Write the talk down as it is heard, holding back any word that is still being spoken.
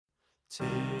Tim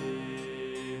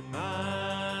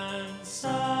and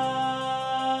Sam's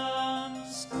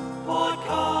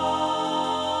podcast.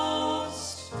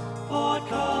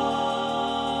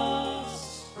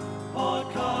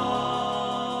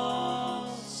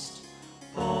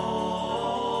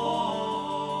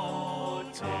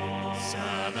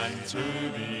 Sam and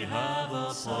Toby have a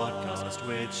podcast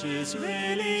which is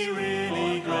really,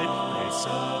 really great. They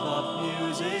serve up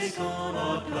music on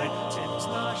a plate. Tim's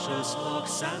luscious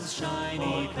locks, Sam's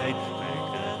shiny plate.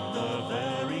 Make them the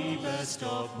very best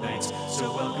of mates.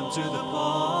 So welcome to the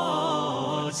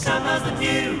pod. Sam has the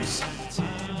news.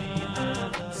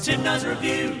 Tim does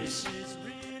reviews.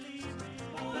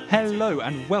 Hello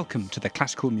and welcome to the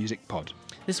Classical Music Pod.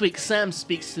 This week, Sam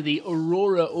speaks to the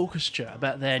Aurora Orchestra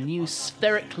about their new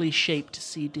spherically shaped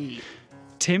CD.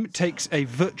 Tim takes a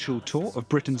virtual tour of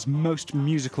Britain's most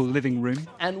musical living room.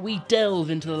 And we delve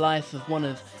into the life of one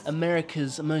of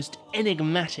America's most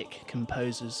enigmatic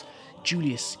composers,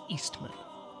 Julius Eastman.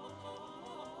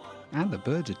 And the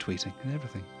birds are tweeting and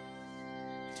everything.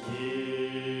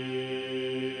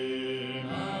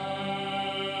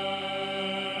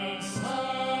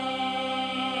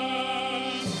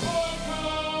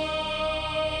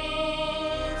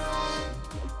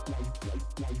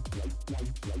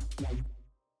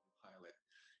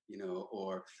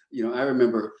 I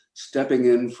remember stepping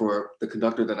in for the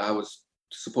conductor that I was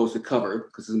supposed to cover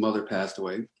because his mother passed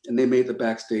away, and they made the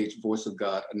backstage Voice of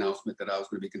God announcement that I was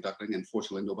going to be conducting.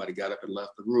 Unfortunately, nobody got up and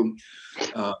left the room.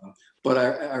 But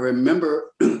I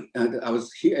remember, and I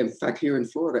was here, in fact, here in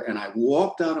Florida, and I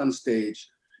walked out on stage,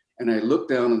 and I looked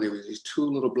down, and there were these two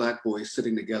little black boys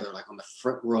sitting together, like on the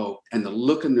front row, and the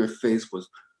look in their face was.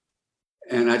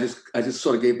 And I just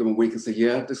sort of gave them a wink and said,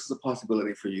 yeah, this is a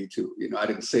possibility for you too. I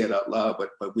didn't say it out loud,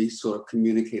 but we sort of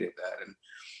communicated that.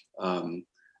 And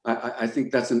I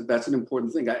think that's an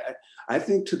important thing. I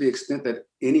think to the extent that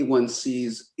anyone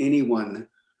sees anyone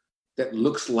that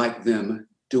looks like them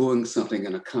doing something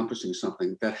and accomplishing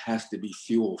something, that has to be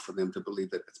fuel for them to believe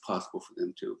that it's possible for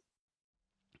them too.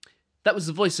 That was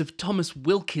the voice of Thomas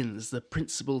Wilkins, the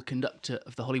principal conductor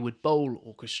of the Hollywood Bowl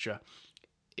Orchestra.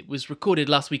 It was recorded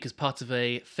last week as part of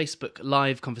a Facebook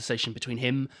Live conversation between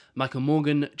him, Michael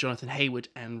Morgan, Jonathan Hayward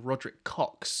and Roderick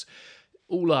Cox.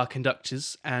 All are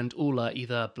conductors and all are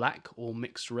either black or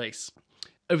mixed race.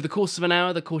 Over the course of an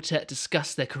hour, the quartet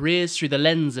discussed their careers through the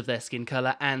lens of their skin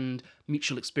colour and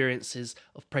mutual experiences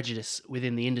of prejudice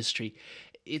within the industry.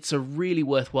 It's a really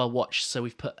worthwhile watch, so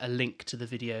we've put a link to the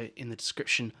video in the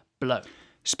description below.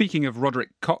 Speaking of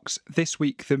Roderick Cox, this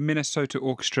week the Minnesota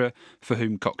Orchestra, for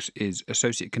whom Cox is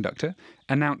associate conductor,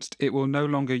 announced it will no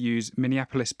longer use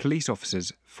Minneapolis police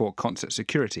officers for concert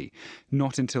security,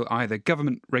 not until either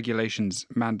government regulations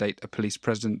mandate a police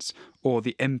presence or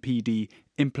the MPD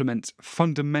implements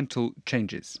fundamental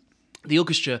changes. The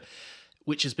orchestra,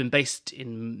 which has been based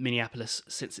in Minneapolis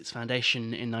since its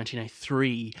foundation in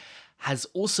 1903, has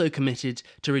also committed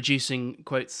to reducing,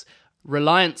 quotes,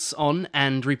 reliance on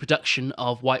and reproduction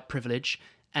of white privilege,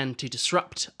 and to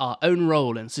disrupt our own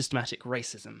role in systematic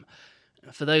racism.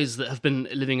 For those that have been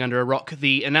living under a rock,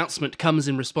 the announcement comes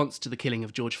in response to the killing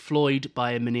of George Floyd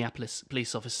by a Minneapolis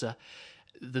police officer.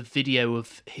 The video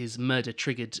of his murder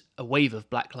triggered a wave of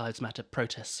Black Lives Matter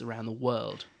protests around the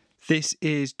world. This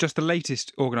is just the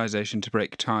latest organisation to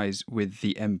break ties with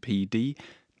the MPD.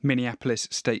 Minneapolis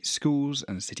State Schools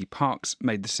and City Parks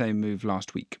made the same move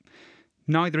last week.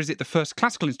 Neither is it the first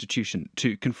classical institution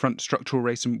to confront structural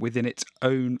racism within its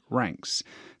own ranks.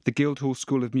 The Guildhall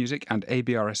School of Music and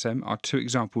ABRSM are two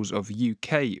examples of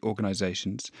UK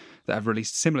organisations that have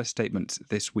released similar statements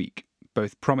this week.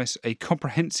 Both promise a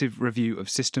comprehensive review of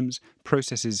systems,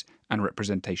 processes and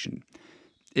representation.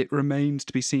 It remains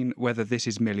to be seen whether this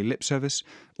is merely lip service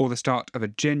or the start of a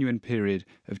genuine period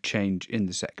of change in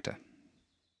the sector.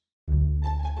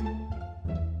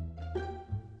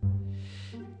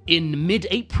 In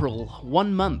mid-April,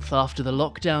 1 month after the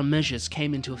lockdown measures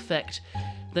came into effect,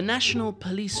 the National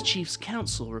Police Chiefs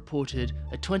Council reported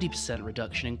a 20%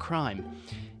 reduction in crime.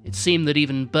 It seemed that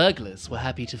even burglars were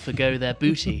happy to forgo their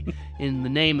booty in the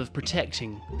name of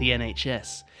protecting the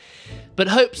NHS. But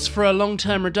hopes for a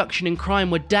long-term reduction in crime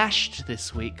were dashed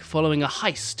this week following a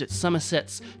heist at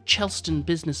Somerset's Chelston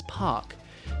Business Park.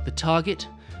 The target,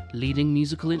 leading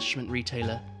musical instrument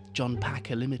retailer John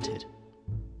Packer Limited.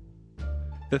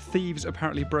 The thieves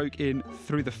apparently broke in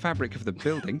through the fabric of the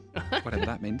building, whatever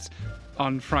that means,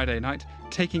 on Friday night,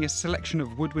 taking a selection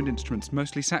of woodwind instruments,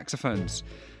 mostly saxophones.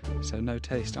 So no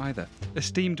taste either.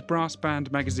 Esteemed brass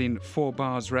band magazine 4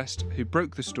 Bars Rest, who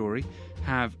broke the story,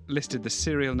 have listed the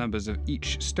serial numbers of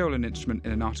each stolen instrument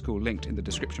in an article linked in the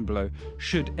description below,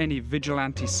 should any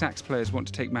vigilante sax players want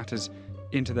to take matters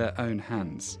into their own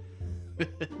hands.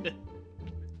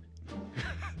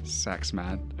 Sax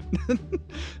man.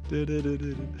 Sorry.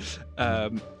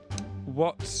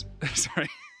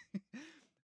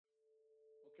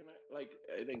 Like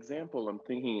an example, I'm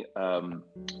thinking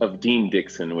of Dean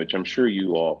Dixon, which I'm sure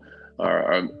you all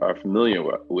are familiar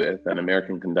with, an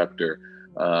American conductor,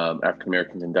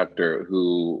 African-American conductor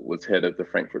who was head of the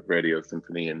Frankfurt Radio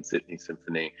Symphony and Sydney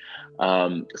Symphony.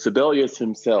 Sibelius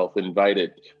himself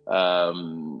invited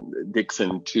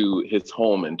Dixon to his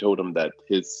home and told him that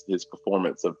his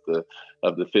performance of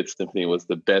the Fifth Symphony was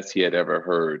the best he had ever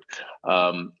heard.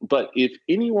 But if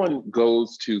anyone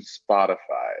goes to Spotify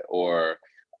or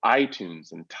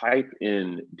iTunes and type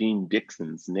in Dean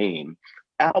Dixon's name,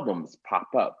 albums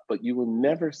pop up, but you will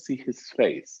never see his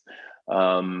face.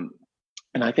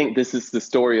 And I think this is the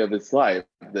story of his life.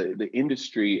 The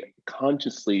industry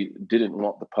consciously didn't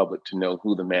want the public to know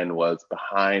who the man was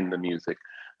behind the music,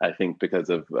 I think because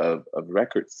of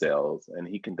record sales. And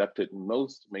he conducted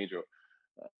most major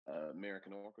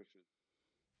American orchestras.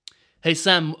 Hey,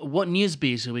 Sam, what news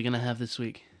beat are we going to have this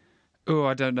week? Oh,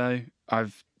 I don't know.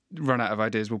 I've run out of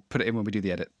ideas. We'll put it in when we do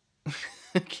the edit.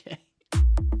 Okay.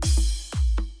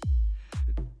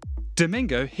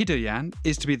 Domingo Hidoyan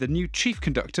is to be the new chief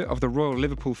conductor of the Royal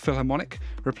Liverpool Philharmonic,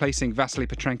 replacing Vasily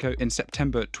Petrenko in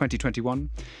September 2021.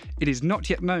 It is not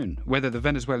yet known whether the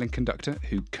Venezuelan conductor,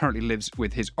 who currently lives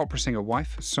with his opera singer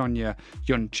wife, Sonia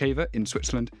Yoncheva, in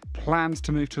Switzerland, plans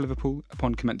to move to Liverpool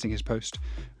upon commencing his post.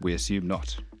 We assume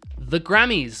not. The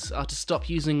Grammys are to stop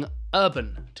using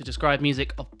urban to describe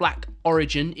music of black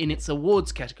origin in its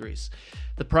awards categories.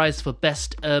 The prize for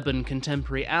Best Urban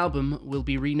Contemporary Album will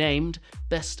be renamed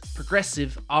Best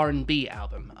Progressive R&B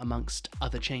Album, amongst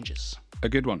other changes. A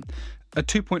good one. A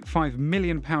 £2.5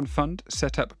 million fund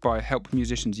set up by Help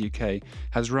Musicians UK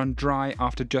has run dry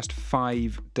after just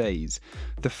 5 days.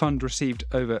 The fund received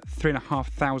over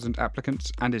 3,500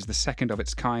 applicants and is the second of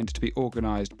its kind to be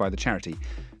organised by the charity.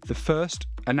 The first,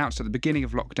 announced at the beginning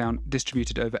of lockdown,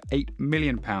 distributed over £8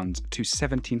 million to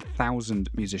 17,000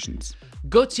 musicians.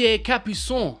 Gauthier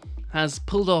Capuçon has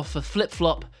pulled off a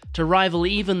flip-flop to rival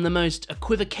even the most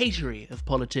equivocatory of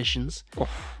politicians.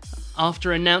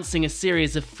 After announcing a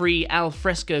series of free al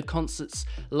fresco concerts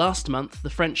last month, the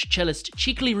French cellist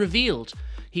cheekily revealed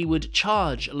he would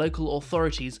charge local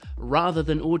authorities rather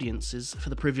than audiences for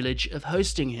the privilege of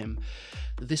hosting him.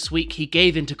 This week he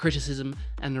gave in to criticism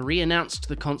and re-announced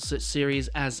the concert series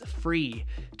as free.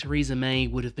 Theresa May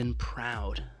would have been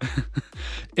proud.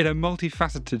 In a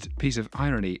multifaceted piece of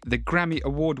irony, the Grammy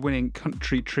award-winning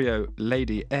country trio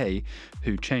Lady A,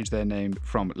 who changed their name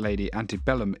from Lady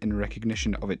Antebellum in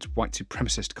recognition of its white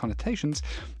supremacist connotations,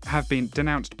 have been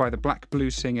denounced by the black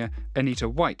blues singer Anita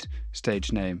White,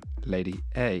 stage name Lady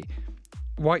A.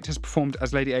 White has performed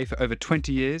as Lady A for over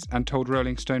 20 years and told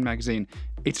Rolling Stone magazine,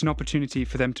 "It's an opportunity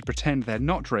for them to pretend they're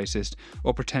not racist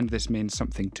or pretend this means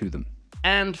something to them."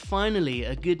 And finally,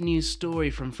 a good news story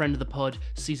from friend of the pod,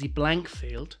 Susie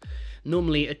Blankfield.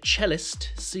 Normally a cellist,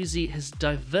 Susie has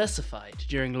diversified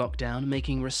during lockdown,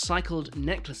 making recycled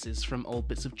necklaces from old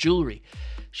bits of jewellery.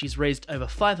 She's raised over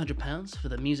 £500 for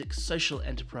the music social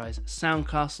enterprise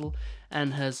Soundcastle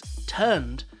and has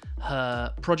turned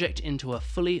her project into a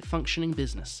fully functioning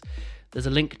business. There's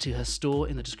a link to her store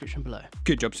in the description below.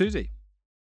 Good job, Susie.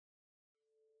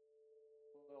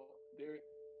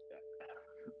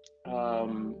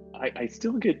 I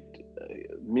still get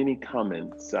many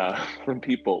comments from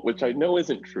people, which I know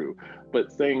isn't true,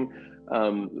 but saying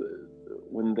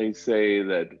when they say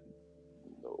that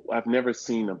I've never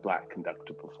seen a black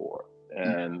conductor before.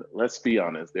 And let's be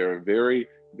honest, there are very,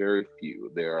 very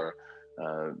few. There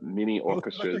are many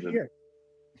orchestras.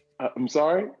 I'm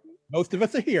sorry? Most of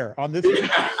us are here on this.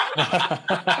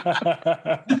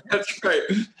 That's right.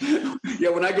 Yeah,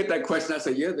 when I get that question, I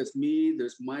say, yeah, there's me,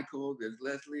 there's Michael, there's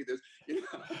Leslie, there's,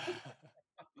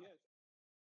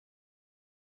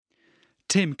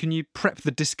 Tim, can you prep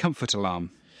the discomfort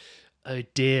alarm? Oh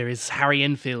dear, is Harry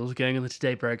Enfield going on the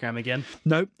Today programme again?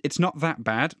 No, it's not that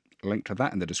bad. Link to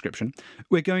that in the description.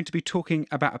 We're going to be talking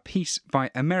about a piece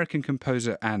by American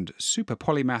composer and super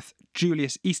polymath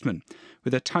Julius Eastman,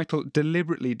 with a title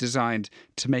deliberately designed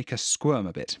to make us squirm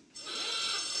a bit.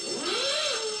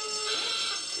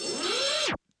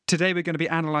 Today we're going to be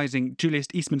analysing Julius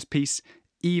Eastman's piece,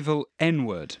 Evil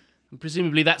N-Word.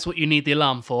 Presumably that's what you need the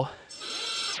alarm for.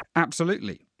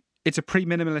 Absolutely. It's a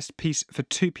pre-minimalist piece for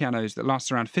 2 pianos that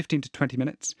lasts around 15 to 20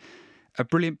 minutes. A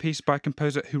brilliant piece by a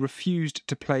composer who refused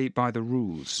to play by the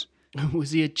rules.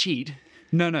 Was he a cheat?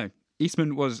 No.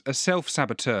 Eastman was a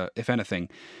self-saboteur, if anything.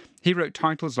 He wrote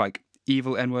titles like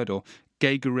Evil N-Word or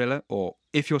Gay Gorilla or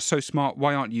If You're So Smart,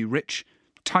 Why Aren't You Rich?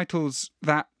 Titles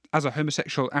that, as a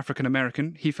homosexual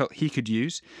African-American, he felt he could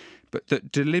use, but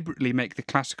that deliberately make the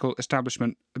classical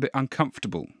establishment a bit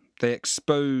uncomfortable. They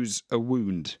expose a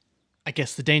wound. I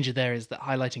guess the danger there is that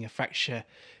highlighting a fracture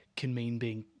can mean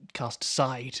being cast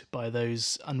aside by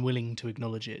those unwilling to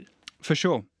acknowledge it. For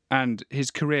sure, and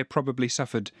his career probably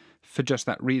suffered for just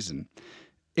that reason.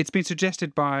 It's been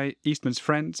suggested by Eastman's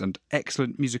friends and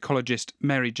excellent musicologist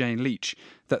Mary Jane Leach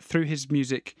that through his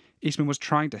music, Eastman was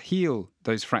trying to heal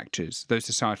those fractures, those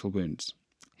societal wounds.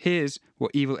 Here's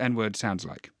what Evil N-Word sounds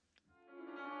like.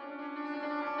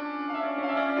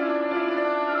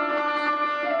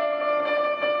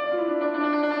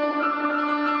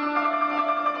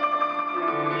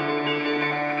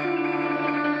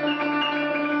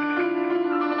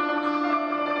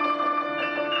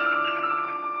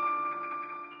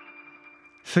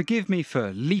 Forgive me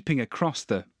for leaping across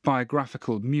the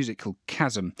biographical musical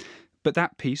chasm, but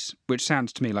that piece, which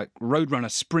sounds to me like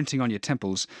Roadrunner sprinting on your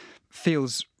temples,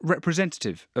 feels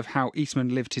representative of how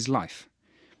Eastman lived his life.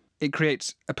 It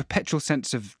creates a perpetual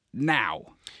sense of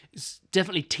now. It's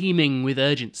definitely teeming with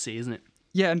urgency, isn't it?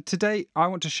 Yeah, and today I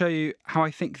want to show you how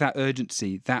I think that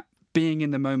urgency, that being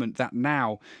in the moment, that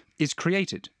now, is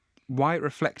created, why it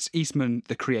reflects Eastman,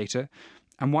 the creator,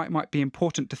 and why it might be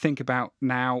important to think about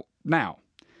now.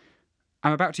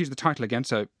 I'm about to use the title again,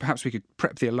 so perhaps we could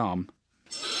prep the alarm.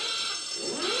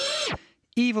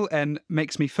 Evil N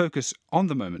makes me focus on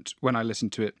the moment when I listen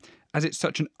to it, as it's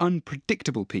such an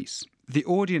unpredictable piece. The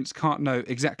audience can't know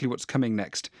exactly what's coming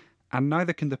next, and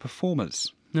neither can the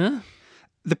performers. Huh?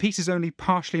 The piece is only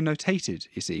partially notated,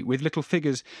 you see, with little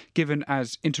figures given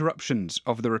as interruptions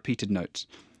of the repeated notes,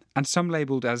 and some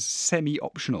labelled as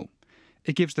semi-optional.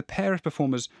 It gives the pair of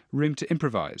performers room to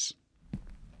improvise.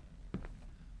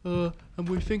 And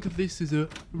we think of this as a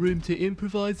room to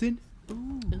improvise in?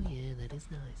 Ooh. Oh yeah, that is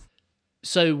nice.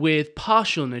 So with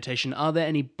partial notation, are there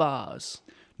any bars?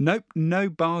 Nope, no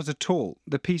bars at all.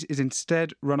 The piece is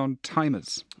instead run on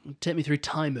timers. Take me through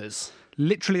timers.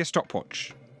 Literally a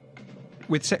stopwatch,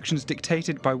 with sections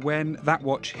dictated by when that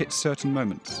watch hits certain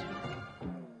moments.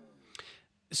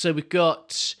 So we've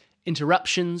got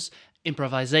interruptions,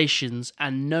 improvisations,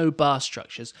 and no bar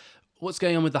structures. What's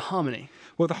going on with the harmony?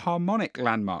 Well, the harmonic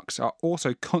landmarks are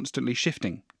also constantly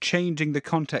shifting, changing the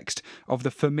context of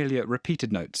the familiar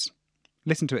repeated notes.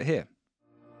 Listen to it here.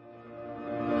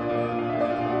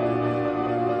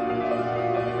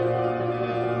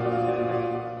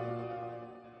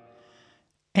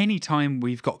 Anytime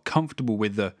we've got comfortable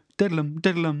with the diddlum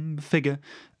diddlum figure,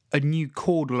 a new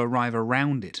chord will arrive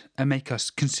around it and make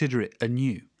us consider it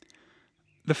anew.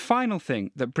 The final thing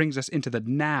that brings us into the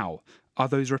now are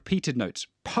those repeated notes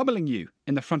pummeling you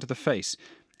in the front of the face,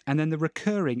 and then the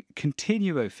recurring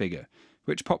continuo figure,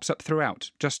 which pops up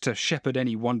throughout just to shepherd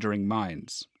any wandering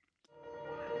minds.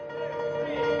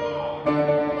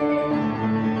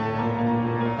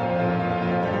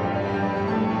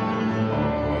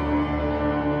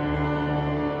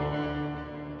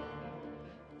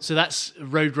 So that's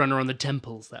Roadrunner on the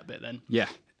temples, that bit then. Yeah.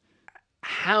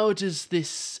 How does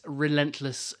this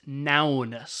relentless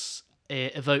nowness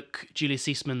evoke Julius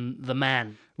Eastman, the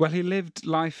man? Well, he lived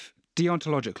life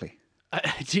deontologically.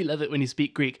 I do love it when you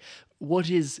speak Greek. What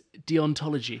is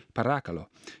deontology? Parakalo.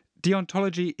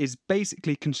 Deontology is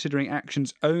basically considering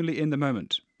actions only in the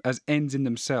moment, as ends in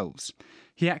themselves.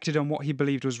 He acted on what he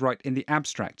believed was right in the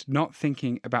abstract, not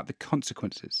thinking about the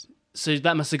consequences. So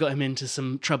that must have got him into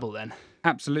some trouble then.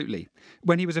 Absolutely.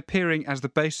 When he was appearing as the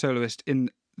bass soloist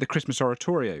in the Christmas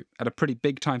Oratorio at a pretty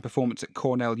big-time performance at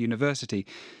Cornell University,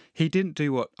 he didn't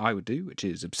do what I would do, which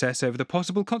is obsess over the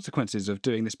possible consequences of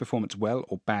doing this performance well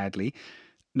or badly.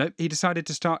 Nope, he decided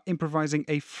to start improvising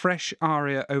a fresh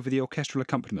aria over the orchestral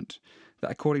accompaniment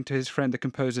that, according to his friend the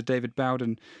composer David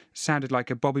Bowden, sounded like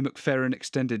a Bobby McFerrin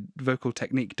extended vocal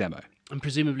technique demo. And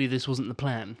presumably this wasn't the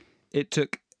plan. It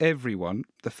took everyone,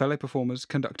 the fellow performers,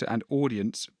 conductor and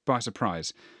audience, by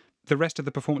surprise. The rest of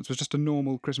the performance was just a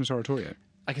normal Christmas oratorio.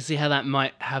 I can see how that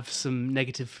might have some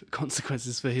negative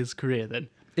consequences for his career then.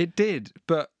 It did,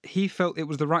 but he felt it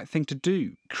was the right thing to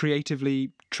do,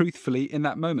 creatively, truthfully, in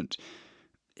that moment.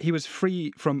 He was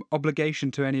free from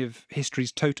obligation to any of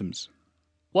history's totems.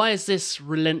 Why is this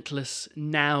relentless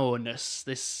nowness,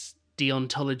 this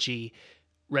deontology,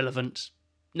 relevant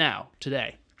now,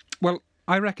 today? Well,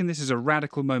 I reckon this is a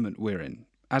radical moment we're in,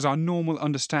 as our normal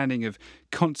understanding of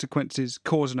consequences,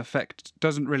 cause and effect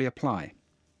doesn't really apply.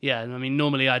 Yeah, I mean,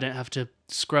 normally I don't have to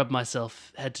scrub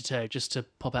myself head to toe just to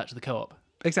pop out to the co-op.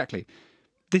 Exactly.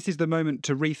 This is the moment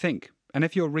to rethink. And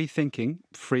if you're rethinking,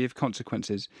 free of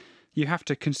consequences, you have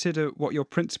to consider what your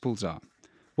principles are.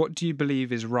 What do you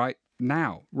believe is right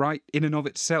now, right in and of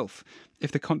itself,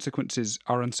 if the consequences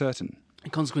are uncertain?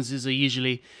 And consequences are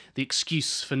usually the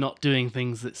excuse for not doing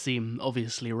things that seem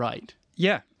obviously right.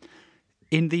 Yeah.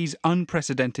 In these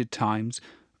unprecedented times,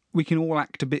 we can all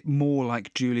act a bit more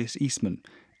like Julius Eastman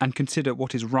and consider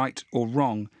what is right or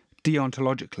wrong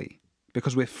deontologically,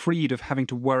 because we're freed of having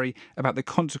to worry about the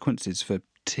consequences for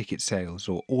ticket sales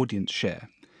or audience share.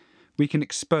 We can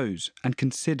expose and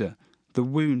consider the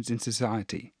wounds in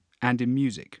society and in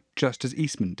music, just as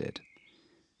Eastman did.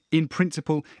 In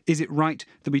principle, is it right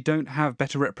that we don't have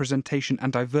better representation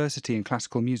and diversity in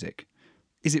classical music?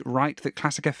 Is it right that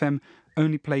Classic FM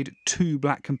only played 2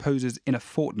 black composers in a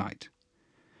fortnight?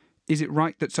 Is it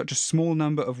right that such a small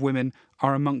number of women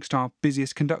are amongst our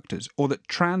busiest conductors, or that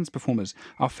trans performers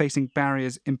are facing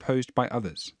barriers imposed by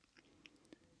others?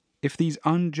 If these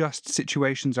unjust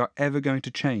situations are ever going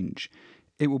to change,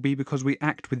 it will be because we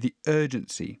act with the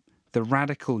urgency, the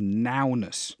radical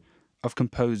nowness of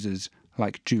composers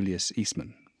like Julius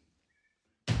Eastman.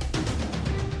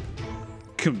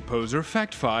 Composer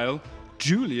Fact File,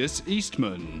 Julius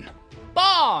Eastman.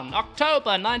 Born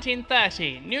October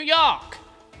 1930, New York.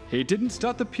 He didn't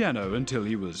start the piano until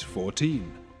he was 14,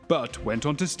 but went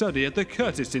on to study at the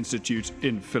Curtis Institute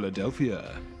in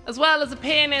Philadelphia. As well as a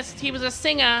pianist, he was a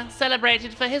singer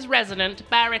celebrated for his resonant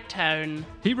baritone.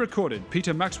 He recorded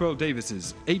Peter Maxwell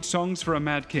Davis's 8 Songs for a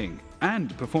Mad King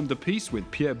and performed the piece with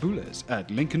Pierre Boulez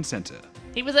at Lincoln Center.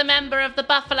 He was a member of the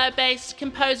Buffalo-based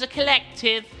composer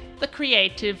collective, the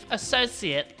Creative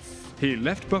Associates. He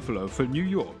left Buffalo for New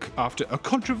York after a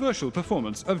controversial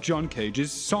performance of John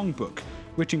Cage's songbook,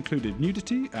 which included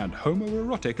nudity and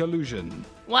homoerotic allusion.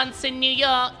 Once in New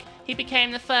York, he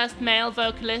became the first male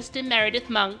vocalist in Meredith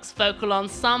Monk's vocal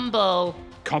ensemble.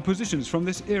 Compositions from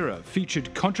this era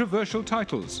featured controversial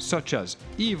titles such as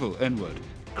Evil N-Word,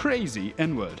 Crazy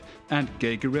N-Word, and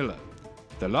Gay Gorilla.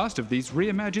 The last of these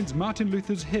reimagines Martin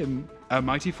Luther's hymn, A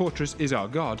Mighty Fortress is Our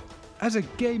God, as a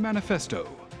gay manifesto.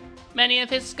 Many of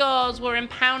his scores were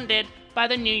impounded by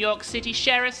the New York City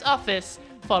Sheriff's Office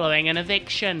following an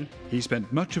eviction. He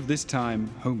spent much of this time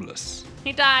homeless.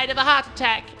 He died of a heart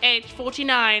attack, aged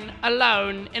 49,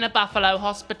 alone in a Buffalo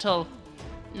hospital.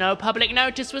 No public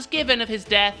notice was given of his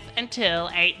death until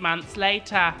 8 months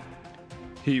later.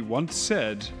 He once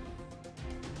said,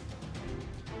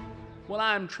 What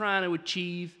I'm trying to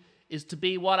achieve is to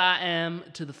be what I am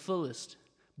to the fullest.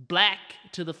 Black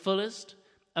to the fullest,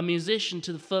 a musician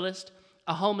to the fullest,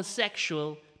 a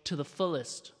homosexual to the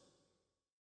fullest.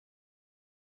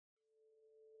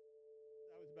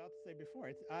 Say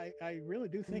before, I really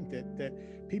do think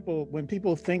that people, when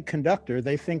people think conductor,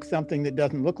 they think something that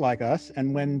doesn't look like us.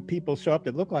 And when people show up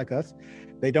that look like us,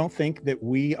 they don't think that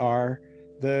we are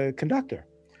the conductor.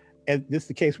 And this is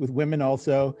the case with women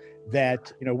also,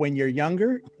 that, you know, when you're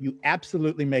younger, you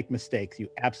absolutely make mistakes. You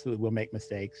absolutely will make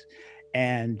mistakes.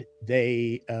 And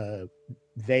they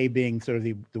being sort of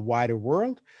the wider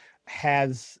world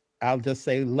has, I'll just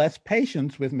say, less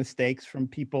patience with mistakes from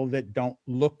people that don't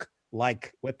look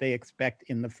like what they expect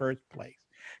in the first place.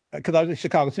 Because I was at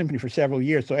Chicago Symphony for several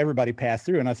years, so everybody passed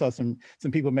through, and I saw some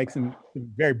people make some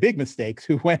very big mistakes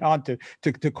who went on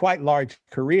to quite large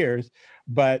careers.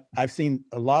 But I've seen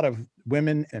a lot of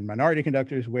women and minority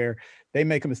conductors where they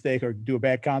make a mistake or do a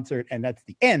bad concert, and that's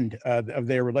the end of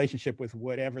their relationship with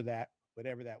whatever that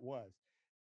was.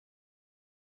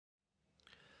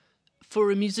 For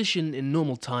a musician in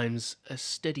normal times, a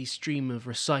steady stream of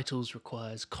recitals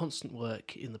requires constant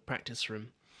work in the practice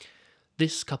room.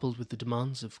 This, coupled with the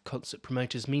demands of concert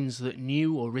promoters, means that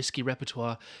new or risky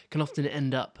repertoire can often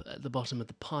end up at the bottom of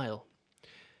the pile.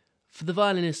 For the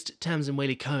violinist Tamsin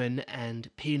Whaley-Cohen and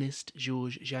pianist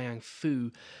Georges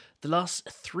Jiang-Fu, the last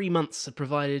 3 months have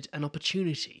provided an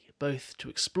opportunity both to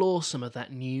explore some of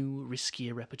that new,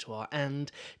 riskier repertoire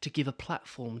and to give a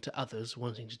platform to others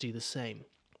wanting to do the same.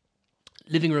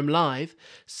 Living Room Live,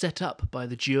 set up by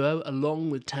the duo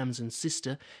along with Tamsin's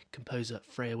sister, composer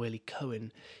Freya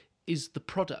Whaley-Cohen, is the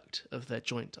product of their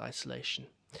joint isolation.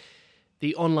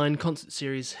 The online concert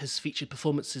series has featured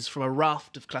performances from a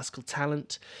raft of classical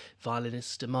talent: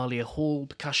 violinist Amalia Hall,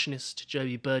 percussionist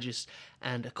Joby Burgess,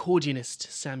 and accordionist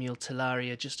Samuel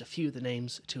Talaria, just a few of the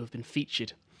names to have been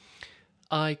featured.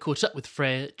 I caught up with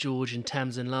Freya, George and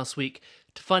Tamsin last week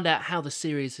to find out how the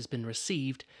series has been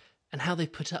received and how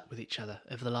they've put up with each other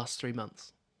over the last 3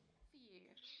 months.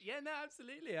 Yeah, no,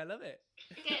 absolutely. I love it.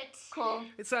 Good. Cool.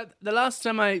 It's like the last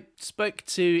time I spoke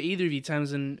to either of you,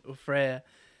 Tamsin or Freya,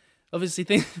 obviously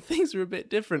things were a bit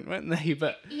different, weren't they?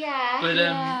 But Yeah.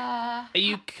 Yeah. are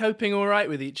you coping all right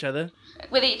with each other?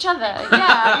 With each other,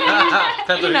 yeah.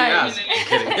 Depends on who you ask. I'm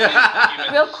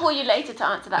kidding. We'll call you later to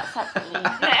answer that separately.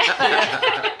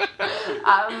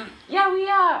 Yeah, we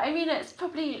are. I mean, it's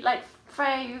probably like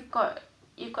Freya,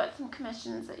 you've got some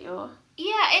commissions that you're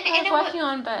working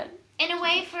on, but in a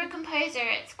way, for a composer,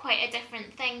 it's quite a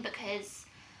different thing because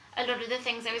a lot of the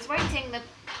things I was writing, the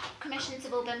commissions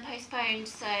have all been postponed,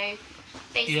 so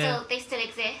they still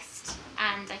exist,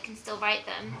 and I can still write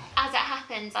them. As it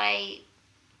happens, I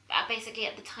basically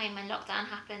at the time when lockdown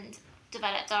happened,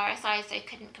 developed RSI, so I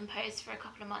couldn't compose for a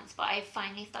couple of months, but I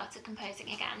finally started composing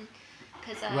again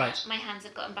because my hands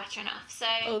have gotten better enough.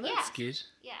 So that's good.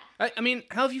 Yeah. I mean,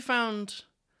 how have you found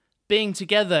being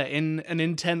together in an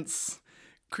intense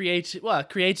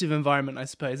creative environment, I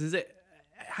suppose?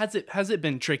 Has it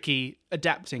been tricky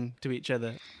adapting to each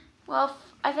other? well,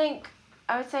 I think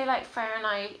I would say like Freya and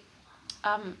I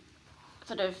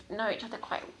sort of know each other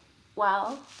quite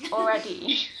well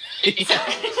already. We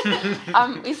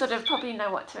sort of probably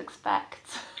know what to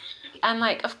expect. And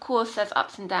like, of course, there's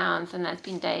ups and downs, and there's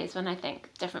been days when I think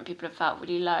different people have felt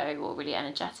really low or really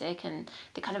energetic, and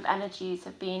the kind of energies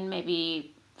have been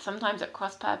maybe sometimes at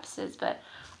cross purposes, but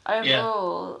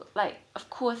overall, like, of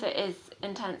course it is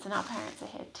intense, and our parents are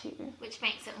here too. Which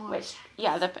makes it more...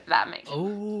 that makes it.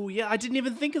 Oh, yeah, I didn't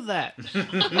even think of that.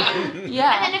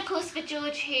 Yeah. And then, of course, for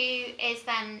George, who is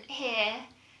then here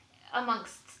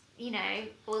amongst,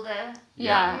 all the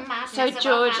madness So of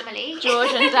our family.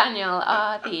 George and Daniel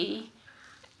are the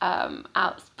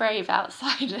brave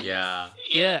outsiders. Yeah.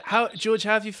 Yeah. George,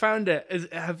 how have you found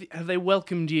it? Have they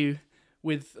welcomed you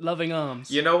with loving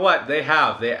arms? You know what? They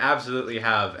have. They absolutely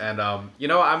have. And,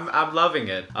 I'm loving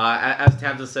it. As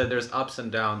Tamsin said, there's ups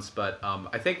and downs. But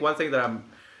I think one thing that I'm,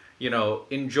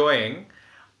 enjoying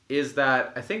is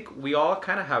that I think we all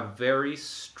kind of have very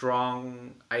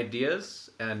strong ideas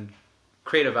and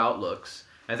creative outlooks.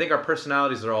 I think our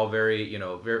personalities are all very,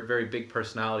 very, very big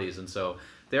personalities. And so,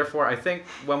 therefore, I think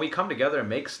when we come together and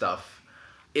make stuff,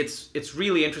 it's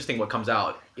really interesting what comes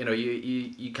out.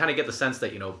 You kind of get the sense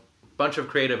that, bunch of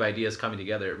creative ideas coming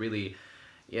together. It really,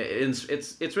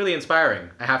 it's really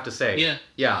inspiring, I have to say.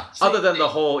 Yeah. So, other than the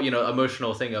whole,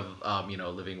 emotional thing of,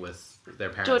 living with their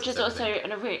parents. George is also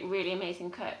a really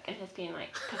amazing cook and has been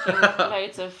like cooking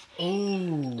loads of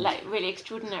like really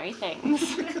extraordinary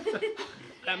things.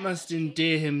 That must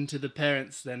endear him to the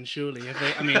parents then, surely.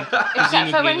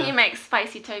 Except for when he makes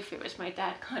spicy tofu, which my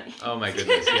dad can't eat. Oh my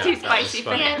goodness, yeah. Too spicy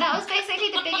for him. Yeah, that was basically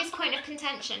the biggest point of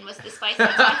contention, was the spicy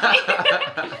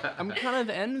tofu. I'm kind of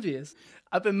envious.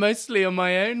 I've been mostly on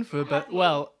my own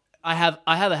I have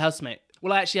a housemate.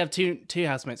 Well, I actually have two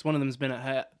housemates. One of them's been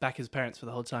at Becca's parents for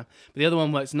the whole time, but the other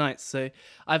one works nights. So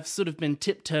I've sort of been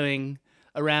tiptoeing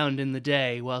around in the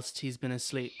day whilst he's been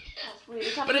asleep. That's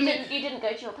really tough. But you didn't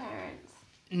go to your parents.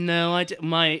 No,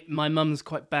 my mum's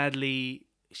quite badly...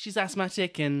 She's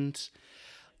asthmatic, and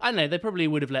I don't know, they probably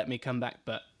would have let me come back,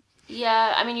 but...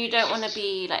 Yeah, I mean, you don't want to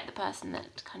be like the person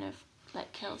that kind of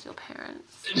like kills your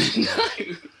parents. No,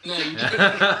 you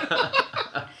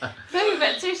No,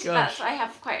 but seriously, I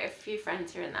have quite a few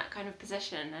friends who are in that kind of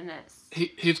position, and it's...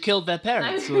 Who've killed their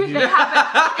parents? No,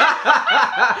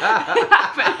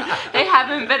 they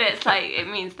haven't, but it's like, it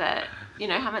means that,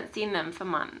 haven't seen them for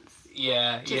months.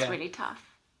 Yeah, Which is really tough.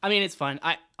 I mean, it's fine.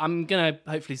 I'm going to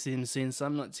hopefully see him soon, so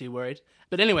I'm not too worried.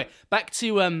 But anyway, back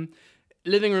to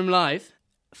Living Room Live.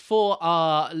 For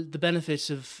the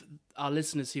benefit of our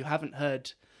listeners who haven't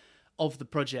heard of the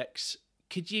project,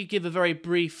 could you give a very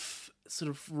brief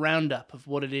sort of roundup of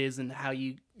what it is and how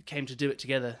you came to do it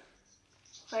together?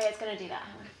 Freya's going to do that,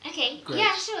 Hannah. Okay, Great.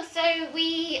 Yeah, sure. So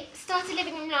we started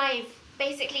Living Room Live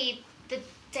basically the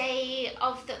day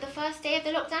of the first day of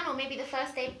the lockdown, or maybe the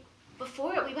first day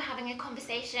before it. We were having a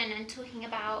conversation and talking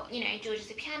about, George is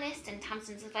a pianist and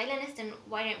Tamsin's a violinist, and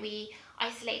why don't we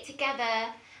isolate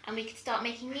together and we could start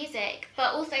making music.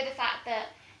 But also the fact that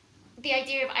the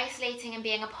idea of isolating and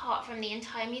being apart from the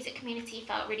entire music community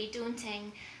felt really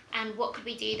daunting, and what could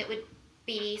we do that would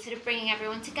be sort of bringing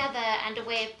everyone together, and a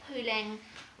way of pooling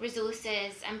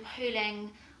resources and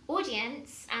pooling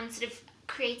audience, and sort of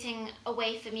creating a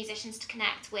way for musicians to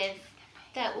connect with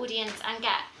their audience and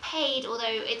get paid, although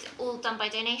it's all done by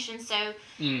donation, so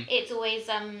it's always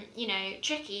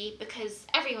tricky because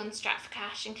everyone's strapped for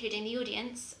cash, including the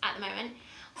audience at the moment.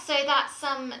 So that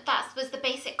was the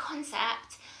basic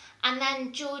concept, and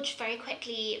then George very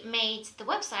quickly made the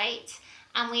website,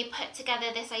 and we put together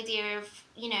this idea of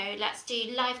let's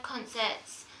do live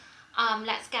concerts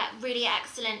Let's get really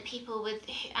excellent people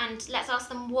and let's ask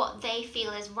them what they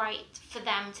feel is right for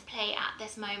them to play at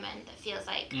this moment that feels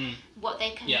like what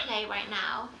they can play right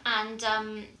now. And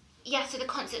so the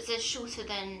concerts are shorter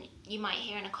than you might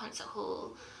hear in a concert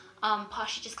hall,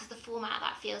 partially just because the format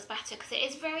that feels better, because it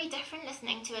is very different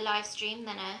listening to a live stream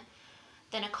than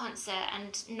a concert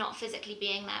and not physically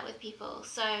being there with people.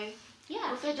 So yeah.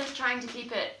 Also just trying to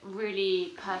keep it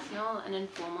really personal and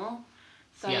informal.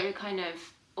 So kind of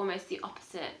almost the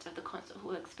opposite of the concert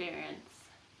hall experience,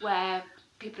 where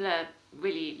people are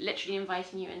really literally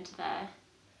inviting you into their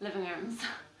living rooms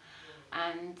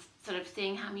and sort of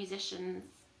seeing how musicians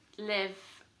live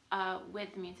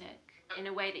with music in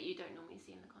a way that you don't normally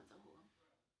see in the concert hall.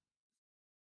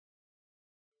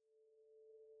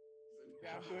 Yeah,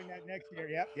 I'm doing that next year.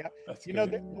 Yep. That's you know,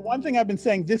 good. the one thing I've been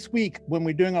saying this week when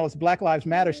we're doing all this Black Lives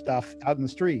Matter stuff out in the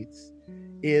streets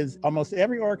is almost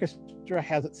every orchestra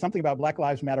has something about Black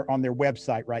Lives Matter on their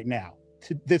website right now,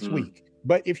 this week.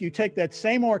 But if you take that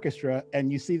same orchestra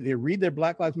and you see they read their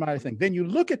Black Lives Matter thing, then you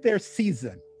look at their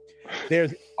season.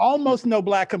 There's almost no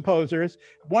Black composers.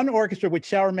 One orchestra, which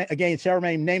shall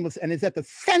remain nameless, and is at the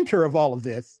center of all of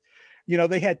this. You know,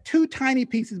 they had 2 tiny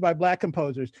pieces by Black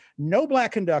composers, no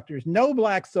Black conductors, no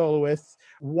Black soloists,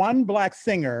 1 Black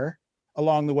singer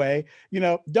along the way. You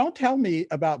know, don't tell me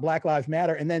about Black Lives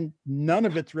Matter and then none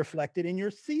of it's reflected in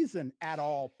your season at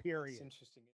all, period.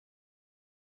 Interesting.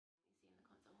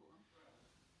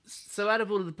 So out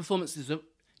of all of the performances, do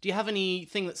you have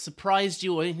anything that surprised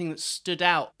you or anything that stood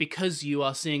out because you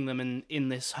are seeing them in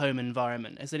this home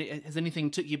environment? Has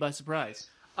anything took you by surprise?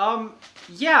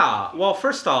 Yeah. Well,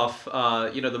 first off,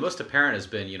 the most apparent has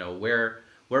been,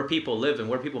 where people live and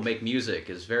where people make music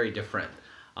is very different.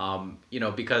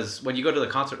 Because when you go to the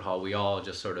concert hall, we all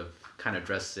just sort of kind of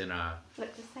dress in a...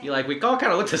 Look the same. we all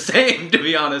kind of look the same, to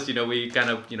be honest. We kind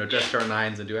of, dress to our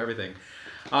nines and do everything.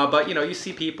 But, you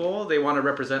see people, they want to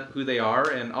represent who they are,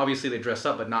 and obviously they dress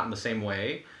up, but not in the same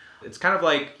way. It's kind of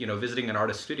like, visiting an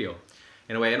artist's studio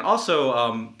in a way. And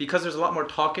also, because there's a lot more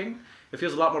talking, it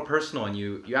feels a lot more personal, and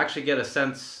you actually get a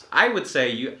sense, I would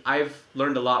say, I've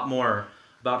learned a lot more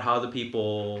about how the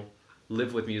people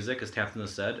live with music, as Tamsin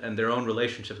has said, and their own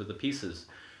relationships with the pieces,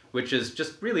 which is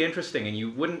just really interesting, and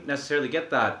you wouldn't necessarily get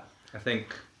that, I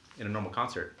think, in a normal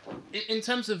concert. In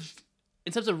terms of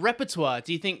repertoire,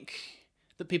 do you think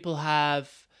that people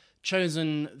have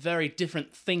chosen very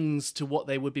different things to what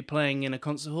they would be playing in a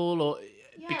concert hall, or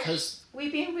because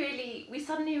we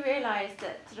suddenly realised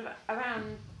that sort of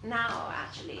around now,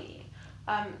 actually,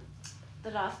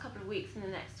 the last couple of weeks and the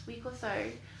next week or so,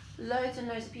 loads and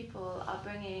loads of people are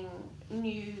bringing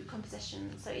new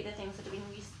compositions, so either things that have been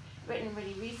written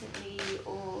really recently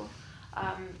or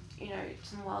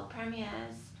some world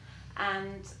premieres.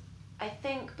 And I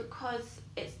think because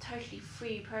it's totally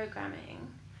free programming,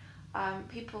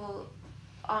 people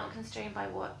aren't constrained by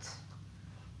what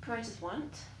promoters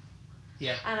want.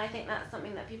 Yeah. And I think that's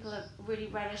something that people are really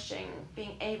relishing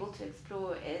being able to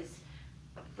explore, is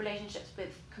relationships with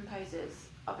composers,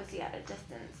 obviously at a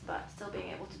distance, but still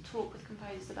being able to talk with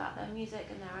composers about their music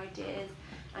and their ideas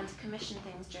and to commission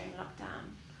things during lockdown.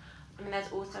 I mean,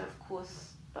 there's also, of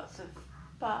course, lots of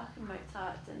Bach and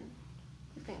Mozart, and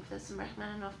I think there's some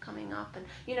Rachmaninoff coming up, and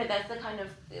there's the kind of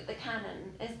the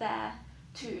canon is there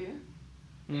too.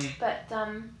 But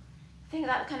I think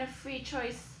that kind of free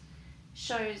choice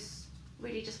shows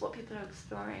really just what people are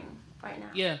exploring right now.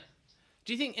 Yeah.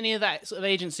 Do you think any of that sort of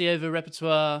agency over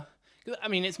repertoire? I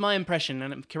mean, it's my impression,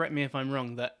 and correct me if I'm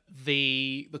wrong, that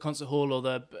the concert hall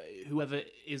or whoever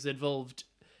is involved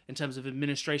in terms of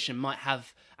administration might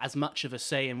have as much of a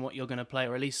say in what you're going to play,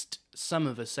 or at least some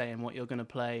of a say in what you're going to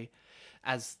play,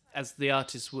 as the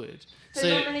artist would. So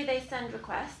normally they send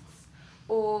requests,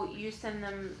 or you send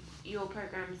them your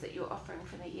programs that you're offering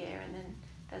for the year, and then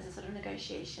there's a sort of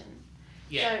negotiation.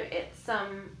 Yeah. So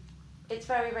it's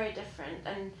very, very different,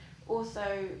 and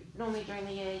also normally during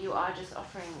the year you are just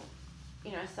offering,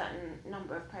 a certain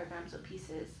number of programs or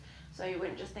pieces. So you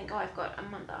wouldn't just think, I've got a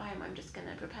month at home, I'm just going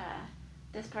to prepare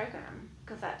this program,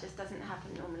 because that just doesn't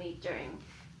happen normally during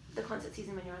the concert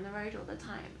season when you're on the road all the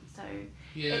time. So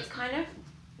it's kind of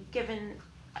given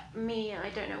me, I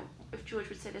don't know if George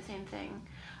would say the same thing,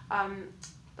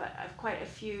 but I've quite a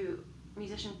few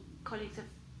musician colleagues have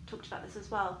talked about this as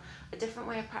well, a different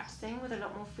way of practicing with a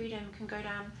lot more freedom, can go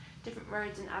down different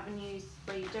roads and avenues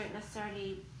where you don't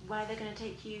necessarily where they're going to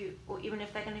take you, or even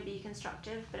if they're going to be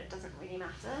constructive, but it doesn't really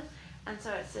matter. And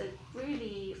so it's a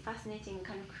really fascinating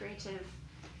kind of creative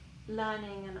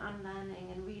learning and unlearning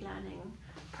and relearning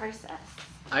process.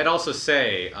 I'd also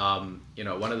say,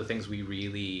 one of the things we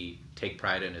really take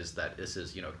pride in is that this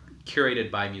is, curated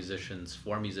by musicians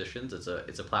for musicians. It's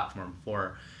a platform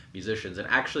for musicians, and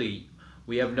actually,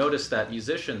 we have noticed that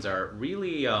musicians are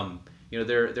really,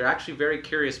 they're actually very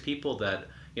curious people that,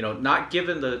 not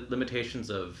given the limitations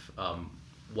of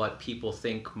what people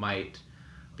think might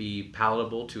be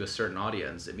palatable to a certain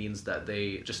audience. It means that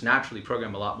they just naturally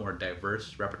program a lot more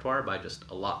diverse repertoire by just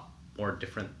a lot more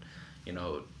different,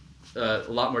 a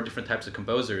lot more different types of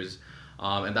composers.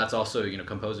 And that's also,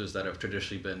 composers that have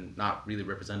traditionally been not really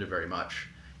represented very much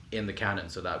in the canon.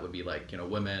 So that would be like,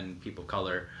 women, people of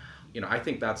color. I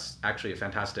think that's actually a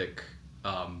fantastic,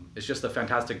 it's just a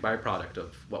fantastic byproduct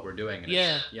of what we're doing. And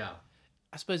Yeah. Yeah.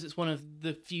 I suppose it's one of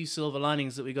the few silver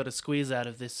linings that we got to squeeze out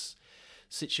of this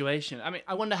situation. I mean,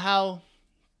 I wonder how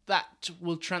that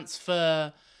will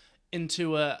transfer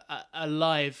into a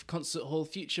live concert hall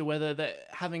future, whether that,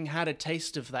 having had a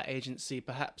taste of that agency,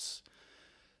 perhaps,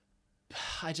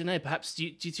 I don't know, perhaps do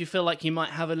you feel like you might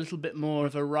have a little bit more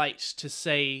of a right to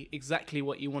say exactly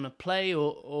what you want to play,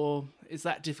 or is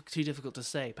that too difficult to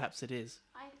say? Perhaps it is.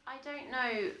 I don't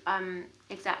know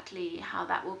exactly how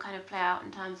that will kind of play out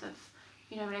in terms of,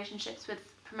 relationships with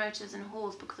promoters and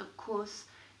halls, because of course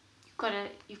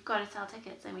you've got to sell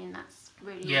tickets. I mean, that's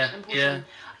really important. Yeah.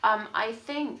 I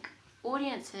think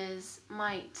audiences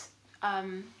might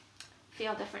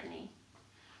feel differently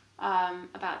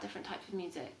about different types of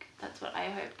music. That's what I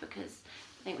hope, because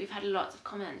I think we've had lots of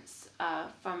comments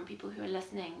from people who are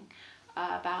listening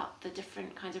about the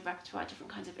different kinds of repertoire,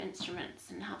 different kinds of instruments,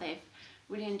 and how they've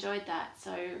really enjoyed that.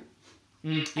 So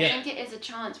I think it is a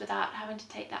chance, without having to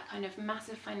take that kind of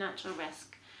massive financial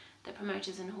risk that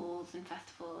promoters and halls and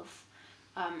festivals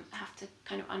have to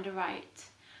kind of underwrite,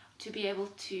 to be able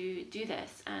to do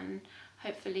this, and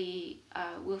hopefully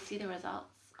we'll see the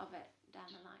results of it down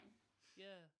the line.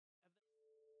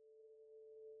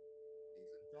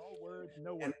 All words,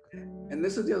 no work. And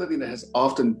this is the other thing that has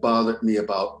often bothered me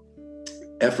about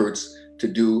efforts to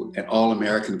do an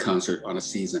all-American concert on a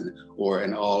season, or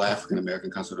an all-African-American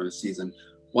concert on a season.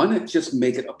 Why not just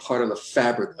make it a part of the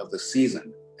fabric of the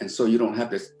season? And so you don't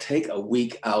have to take a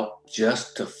week out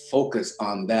just to focus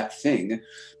on that thing,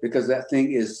 because that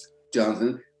thing is,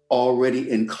 Jonathan, already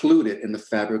included in the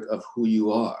fabric of who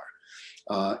you are.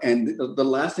 And the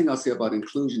last thing I'll say about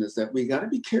inclusion is that we got to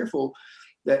be careful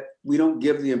that we don't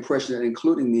give the impression that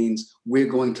including means we're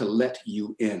going to let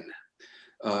you in.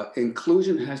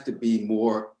 Inclusion has to be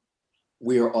more,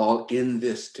 we are all in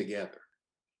this together.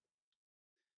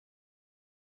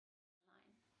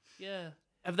 Yeah.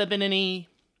 Have there been any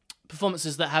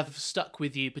performances that have stuck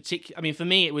with you? I mean, for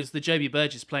me, it was the Joby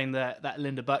Burgess playing that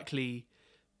Linda Buckley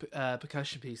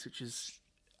percussion piece, which is,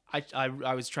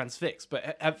 I was transfixed.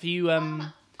 But have you?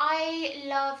 I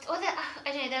loved. I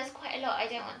don't know. There's quite a lot. I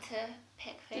don't want to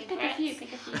pick favourites.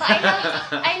 Pick a few. But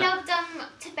I loved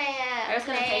Tabea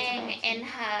playing in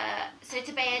her. So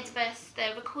Tabea Debus,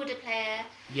 the recorder player.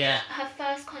 Yeah. Her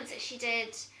first concert she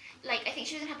did, like, I think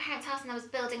she was in her parents' house and there was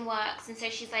building works, and so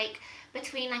she's like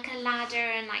between like a ladder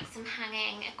and like some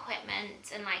hanging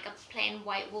equipment and like a plain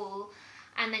white wall,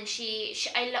 and then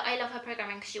I love her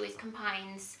programming because she always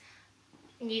combines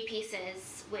new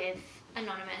pieces with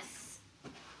anonymous,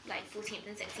 like 14th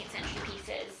and 16th century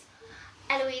pieces.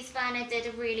 Eloise Werner did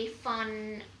a really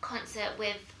fun concert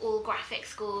with all graphic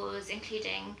scores,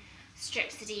 including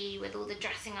Stripsody, with all the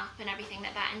dressing up and everything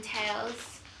that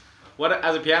entails.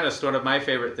 As a pianist, one of my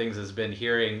favorite things has been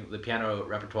hearing the piano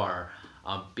repertoire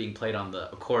being played on the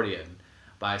accordion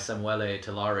by Samuele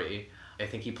Tellari. I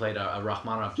think he played a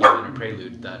Rachmaninoff Violin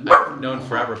Prelude that I've known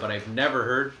forever, but I've never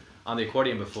heard on the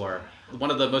accordion before.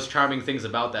 One of the most charming things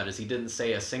about that is he didn't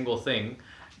say a single thing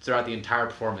throughout the entire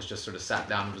performance, just sort of sat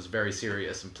down and was very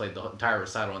serious and played the entire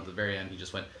recital. And at the very end, he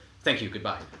just went, "Thank you,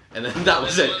 goodbye." And then that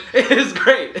was it. It was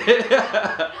great.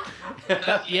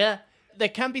 Yeah. There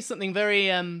can be something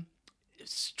very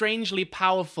strangely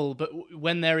powerful, but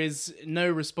when there is no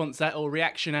response or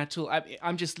reaction at all.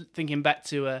 I'm just thinking back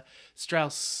to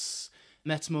Strauss'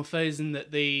 Metamorphosen,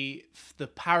 that the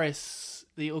Paris,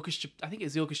 the orchestra, I think it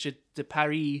was the Orchestre de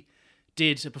Paris,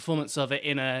 did a performance of it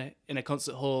in a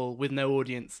concert hall with no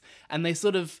audience, and they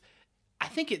sort of, I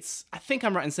think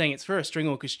I'm right in saying it's for a string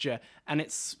orchestra and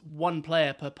it's one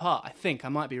player per part. I think I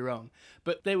might be wrong,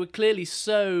 but they were clearly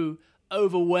so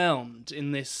overwhelmed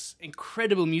in this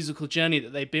incredible musical journey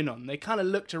that they've been on. They kind of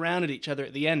looked around at each other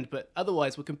at the end, but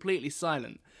otherwise were completely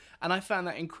silent. And I found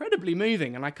that incredibly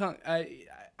moving. And I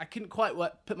I couldn't quite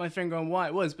put my finger on why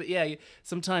it was, but yeah,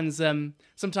 sometimes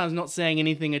not saying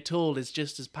anything at all is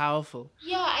just as powerful.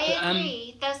 Yeah, I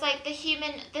agree. There's like the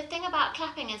thing about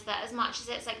clapping is that as much as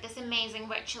it's like this amazing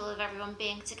ritual of everyone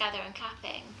being together and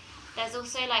clapping, there's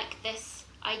also like this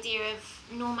idea of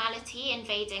normality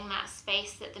invading that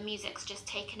space that the music's just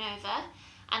taken over.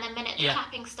 And the minute the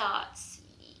clapping starts,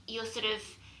 you're sort of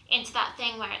into that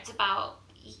thing where it's about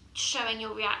showing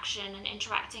your reaction and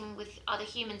interacting with other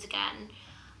humans again.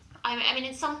 I mean,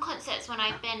 in some concerts, when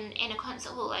I've been in a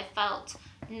concert hall, I felt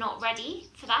not ready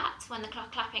for that when the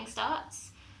clapping starts.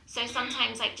 So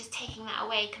sometimes, like, just taking that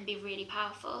away can be really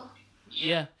powerful.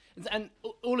 Yeah, and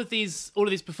all of these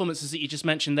performances that you just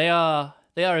mentioned, they are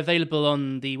available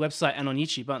on the website and on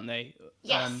YouTube, aren't they?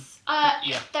 Yes.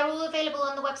 They're all available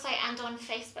on the website and on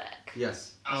Facebook.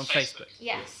 Yes. On Facebook.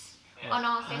 Yes. On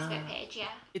our Facebook page, yeah.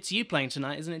 It's you playing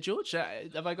tonight, isn't it, George?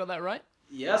 Have I got that right?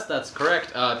 Yes, that's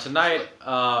correct. Tonight,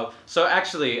 so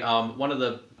actually, one of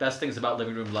the best things about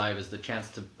Living Room Live is the chance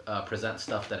to present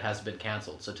stuff that has been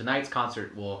canceled. So tonight's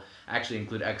concert will actually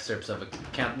include excerpts of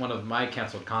one of my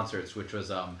canceled concerts, which was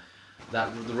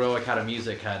that the Royal Academy of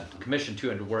Music had commissioned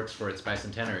 200 works for its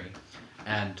bicentenary.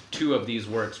 And 2 of these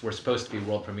works were supposed to be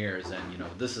world premieres, and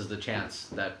this is the chance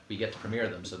that we get to premiere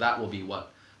them. So that will be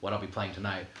what I'll be playing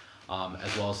tonight,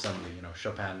 as well as some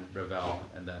Chopin, Ravel,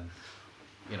 and then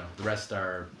the rest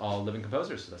are all living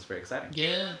composers. So that's very exciting.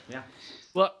 Yeah. Yeah.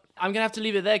 Well, I'm gonna have to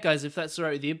leave it there, guys, if that's all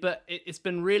right with you. But it's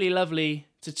been really lovely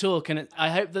to talk, and I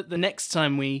hope that the next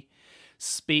time we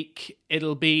speak,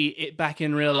 it'll be back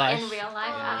in real life. In real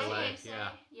life, absolutely. Yeah.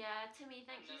 Yeah, Timmy,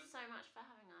 thank you so much for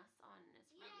having us on.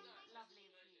 It's really lovely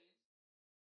of you.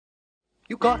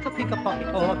 You got to pick a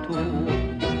pocket or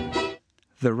two.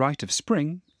 The Rite of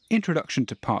Spring, Introduction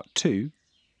to Part 2,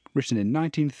 written in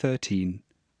 1913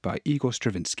 by Igor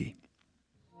Stravinsky.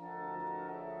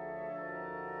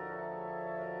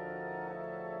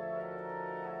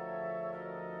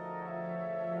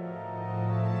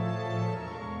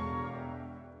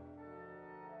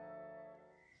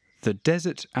 The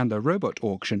Desert and the Robot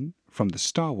Auction from the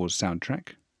Star Wars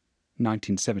soundtrack,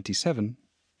 1977,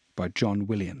 by John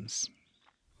Williams.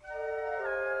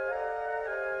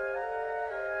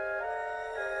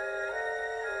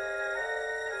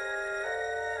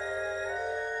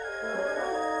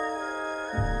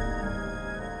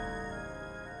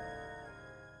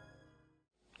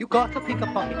 You got to pick a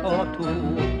pocket or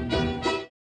two.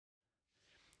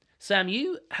 Sam,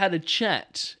 you had a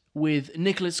chat with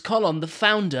Nicholas Collon, the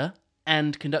founder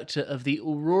and conductor of the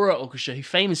Aurora Orchestra, who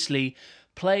famously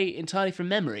play entirely from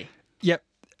memory. Yep,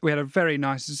 we had a very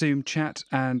nice Zoom chat,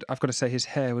 and I've got to say his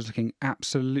hair was looking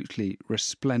absolutely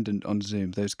resplendent on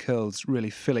Zoom, those curls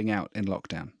really filling out in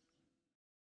lockdown.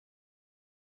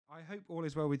 I hope all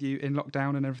is well with you in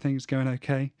lockdown and everything's going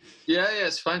okay. Yeah,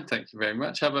 it's fine. Thank you very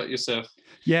much. How about yourself?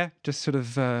 Yeah, just sort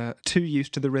of too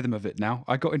used to the rhythm of it now.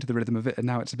 I got into the rhythm of it and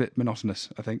now it's a bit monotonous,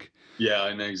 I think. Yeah,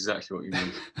 I know exactly what you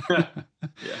mean.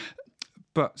 Yeah.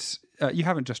 But you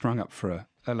haven't just rung up for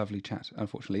a lovely chat,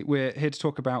 unfortunately. We're here to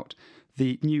talk about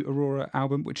the new Aurora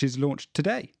album, which is launched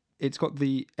today. It's got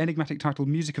the enigmatic title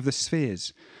Music of the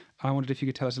Spheres. I wondered if you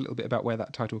could tell us a little bit about where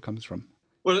that title comes from.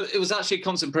 Well, it was actually a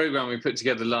concert program we put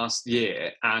together last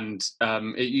year, and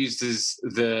it uses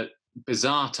the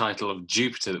bizarre title of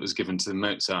Jupiter that was given to the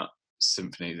Mozart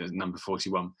Symphony, the number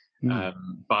 41,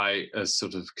 by a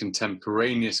sort of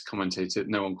contemporaneous commentator,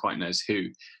 no one quite knows who.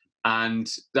 And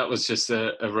that was just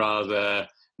a rather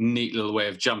neat little way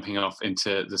of jumping off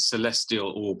into the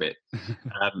celestial orbit.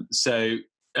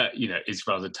 It's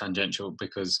rather tangential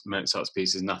because Mozart's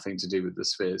piece has nothing to do with the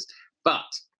spheres. But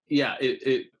yeah,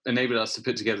 it enabled us to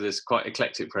put together this quite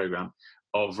eclectic program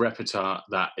of repertoire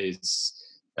that is,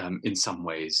 in some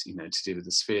ways, to do with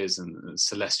the spheres and the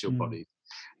celestial bodies.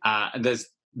 And there's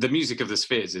the music of the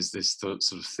spheres is this sort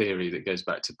of theory that goes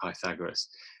back to Pythagoras,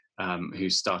 who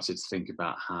started to think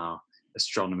about how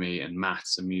astronomy and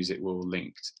maths and music were all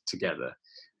linked together,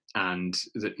 and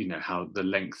that how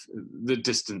the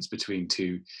distance between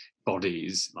two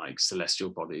bodies, like celestial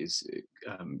bodies,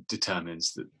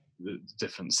 determines the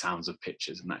different sounds of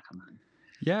pitches and that kind of thing.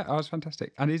 Yeah, that was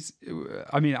fantastic. And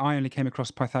I only came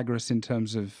across Pythagoras in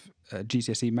terms of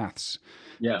GCSE maths.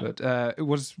 Yeah. But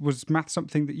was maths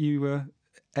something that you were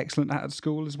excellent at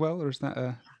school as well, or is that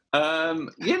a... I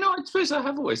suppose I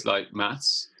have always liked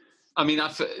maths. I mean,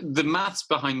 the maths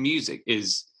behind music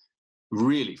is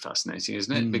really fascinating,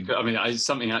 isn't it? Because it's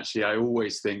something actually I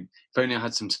always think, if only I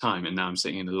had some time, and now I'm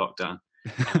sitting in a lockdown.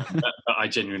 But I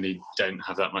genuinely don't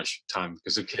have that much time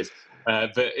because of kids.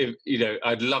 But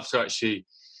I'd love to actually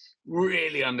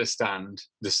really understand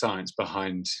the science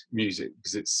behind music,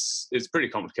 because it's pretty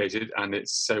complicated and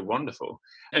it's so wonderful.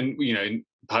 And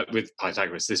with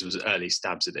Pythagoras, this was early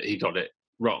stabs at it. He got it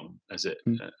wrong as it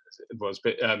was,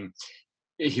 but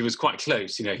he was quite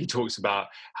close. He talks about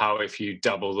how if you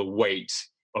double the weight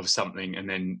of something and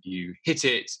then you hit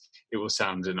it, it will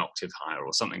sound an octave higher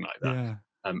or something like that. Yeah.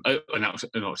 An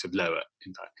octave lower,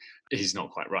 in fact. He's not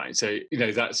quite right. So,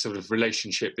 that sort of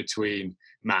relationship between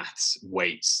maths,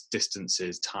 weights,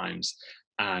 distances, times,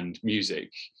 and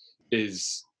music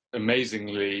is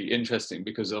amazingly interesting,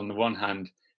 because on the one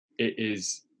hand, it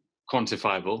is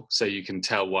quantifiable, so you can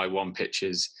tell why one pitch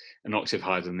is an octave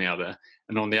higher than the other.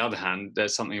 And on the other hand,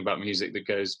 there's something about music that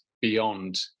goes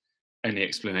beyond any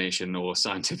explanation or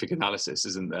scientific analysis,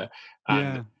 isn't there?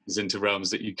 And is into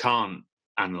realms that you can't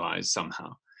analyze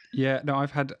somehow. Yeah, no,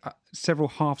 I've had several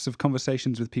halves of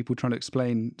conversations with people trying to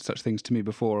explain such things to me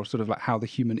before, or sort of like how the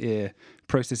human ear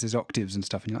processes octaves and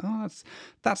stuff. And you're like,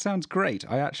 that sounds great.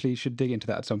 I actually should dig into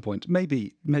that at some point.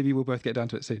 Maybe we'll both get down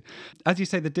to it soon. As you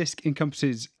say, the disc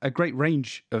encompasses a great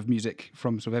range of music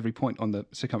from sort of every point on the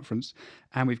circumference.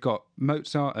 And we've got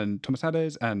Mozart and Thomas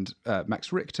Adès and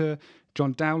Max Richter,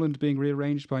 John Dowland being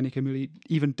rearranged by Nico Muhly,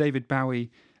 even David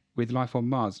Bowie with Life on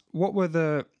Mars. What were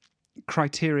the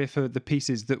criteria for the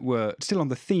pieces that were still on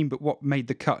the theme, but what made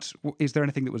the cut? Is there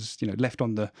anything that was left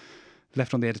on the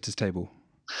editor's table?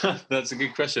 That's a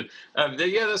good question.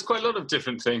 There's quite a lot of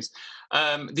different things.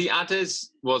 The Adès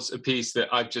was a piece that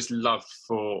I've just loved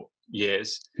for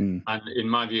years, and in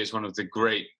my view is one of the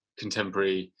great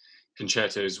contemporary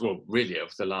concertos, well, really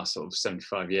of the last sort of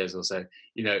 75 years or so.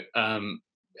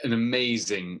 An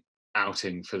amazing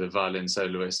outing for the violin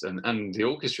soloist and the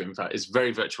orchestra. In fact, it's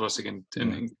very virtuosic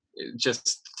and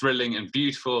just thrilling and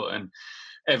beautiful, and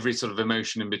every sort of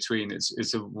emotion in between.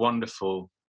 It's a wonderful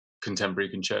contemporary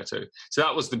concerto. So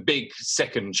that was the big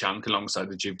second chunk alongside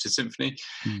the Jupiter Symphony.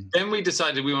 Then we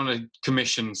decided we want to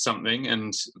commission something,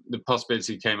 and the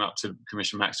possibility came up to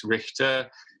commission Max Richter,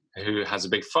 who has a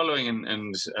big following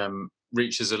and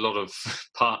reaches a lot of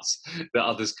parts that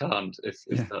others can't, if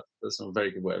that's not a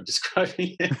very good way of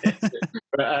describing it.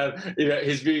 But,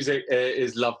 his music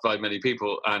is loved by many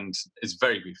people and is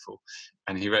very beautiful.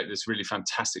 And he wrote this really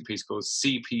fantastic piece called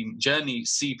Journey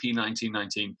CP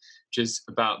 1919, which is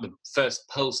about the first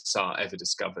pulsar ever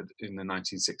discovered in the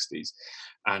 1960s.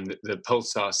 And the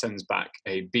pulsar sends back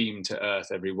a beam to Earth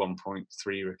every 1.3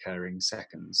 recurring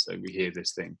seconds. So we hear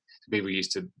this thing. People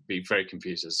used to be very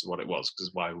confused as to what it was,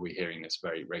 because why were we hearing this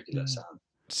very regular sound?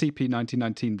 CP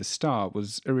 1919, the star,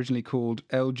 was originally called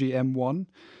LGM1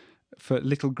 for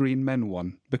Little Green Men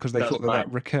 1, because they thought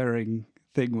that recurring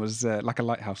thing was like a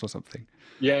lighthouse or something.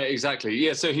 Yeah, exactly.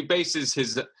 Yeah, so he bases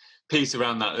his piece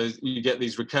around that. You get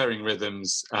these recurring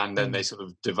rhythms, and then they sort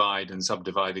of divide and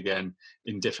subdivide again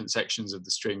in different sections of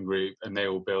the string group, and they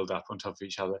all build up on top of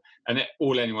each other. And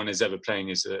all anyone is ever playing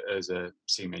is a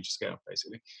C major scale,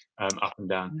 basically, up and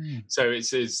down. So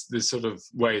it's the sort of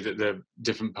way that the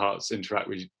different parts interact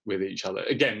with each other.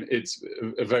 Again, it's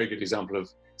a very good example of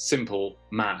simple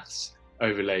maths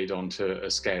overlaid onto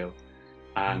a scale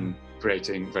and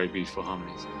creating very beautiful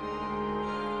harmonies.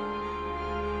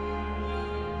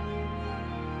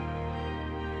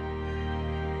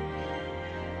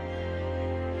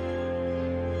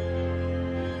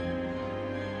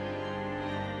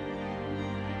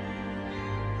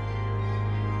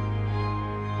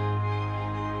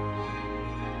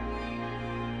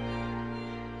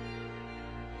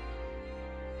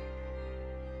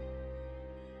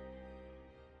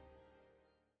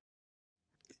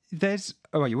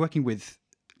 You're working with,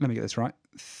 let me get this right,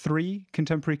 3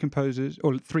 contemporary composers,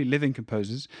 or 3 living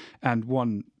composers, and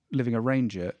 1 living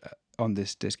arranger on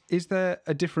this disc. Is there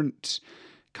a different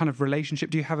kind of relationship?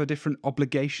 Do you have a different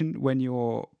obligation when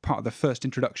you're part of the first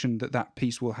introduction that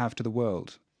piece will have to the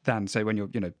world than, say, when you're,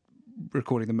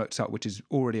 recording the Mozart, which is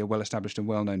already a well-established and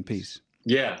well-known piece?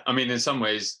 Yeah, I mean, in some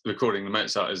ways, recording the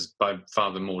Mozart is by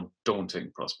far the more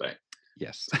daunting prospect.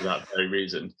 Yes. For that very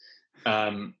reason.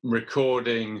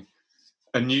 Recording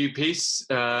a new piece,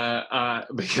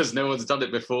 because no one's done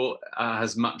it before,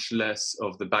 has much less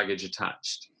of the baggage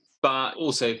attached. But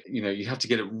also, you have to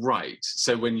get it right.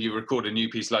 So when you record a new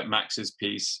piece like Max's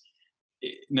piece,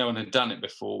 no one had done it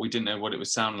before. We didn't know what it would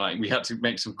sound like. We had to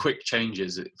make some quick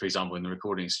changes, for example, in the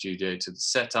recording studio to the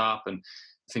setup and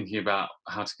thinking about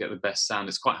how to get the best sound.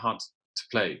 It's quite hard to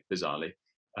play, bizarrely,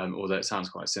 although it sounds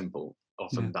quite simple.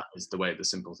 Often that is the way the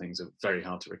simple things are very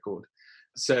hard to record.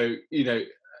 So,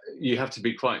 you have to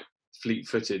be quite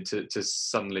fleet-footed to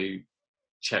suddenly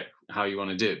check how you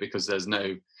want to do it, because there's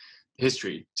no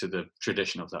history to the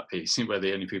tradition of that piece. We're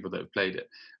the only people that have played it.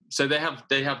 So they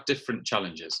have different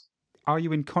challenges. Are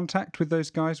you in contact with those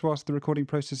guys whilst the recording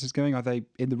process is going? Are they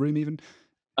in the room even?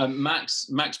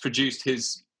 Max produced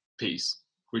his piece,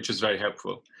 which was very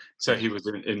helpful. So he was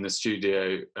in the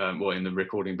studio, or in the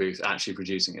recording booth, actually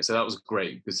producing it. So that was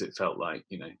great because it felt like,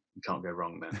 you can't go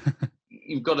wrong there.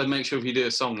 You've got to make sure if you do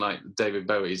a song like David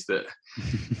Bowie's that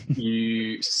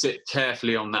you sit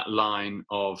carefully on that line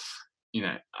of,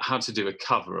 how to do a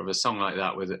cover of a song like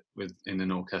that with in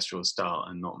an orchestral style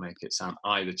and not make it sound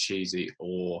either cheesy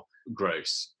or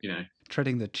gross.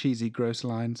 Treading the cheesy, gross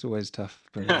line's always tough.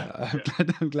 But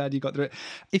I'm glad you got through it.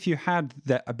 If you had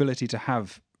the ability to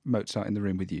have Mozart in the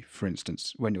room with you, for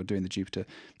instance, when you're doing the Jupiter,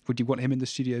 would you want him in the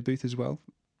studio booth as well?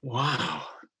 Wow.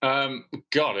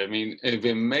 God, I mean, it'd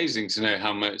be amazing to know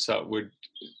how Mozart would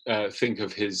think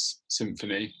of his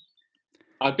symphony.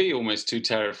 I'd be almost too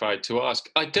terrified to ask.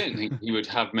 I don't think he would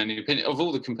have many opinions. Of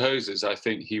all the composers, I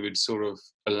think he would sort of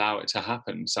allow it to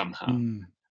happen somehow.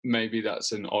 Maybe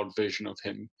that's an odd vision of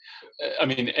him. I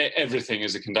mean, everything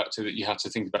as a conductor that you have to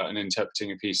think about in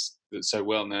interpreting a piece that's so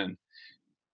well known,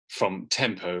 from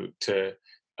tempo to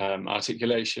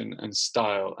articulation and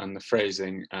style and the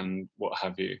phrasing and what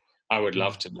have you. I would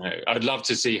love to know. I'd love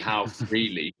to see how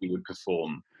freely he would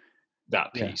perform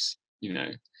that piece,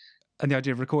 And the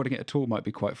idea of recording it at all might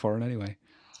be quite foreign anyway.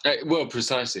 Well,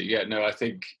 precisely. Yeah, no, I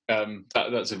think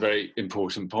that's a very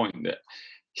important point, that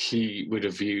he would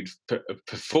have viewed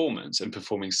performance and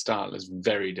performing style as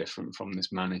very different from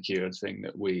this manicured thing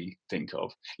that we think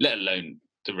of, let alone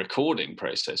the recording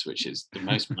process, which is the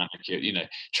most manicured,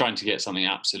 trying to get something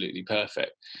absolutely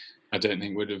perfect. I don't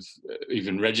think would have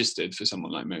even registered for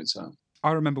someone like Mozart.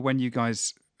 I remember when you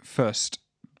guys first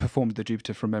performed the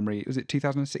Jupiter from memory. Was it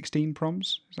 2016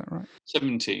 proms? Is that right?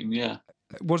 17, yeah.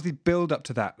 Was the build up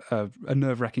to that a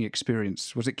nerve-wracking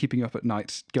experience? Was it keeping you up at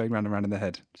night, going round and round in the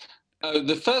head?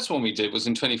 The first one we did was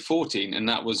in 2014, and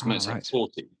that was Mozart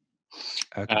 40.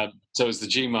 Okay. So it was the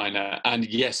G minor, and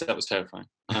yes, that was terrifying.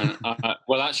 And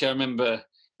well, actually, I remember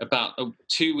about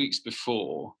 2 weeks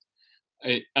before,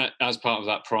 as part of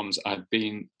that proms, I'd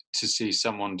been to see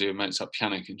someone do a Mozart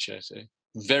piano concerto,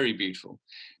 very beautiful.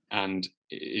 And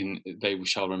in They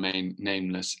Shall Remain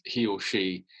Nameless, he or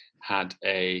she had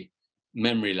a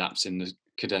memory lapse in the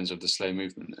cadenza of the slow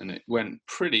movement, and it went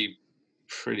pretty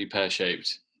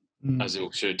pear-shaped as the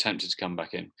orchestra attempted to come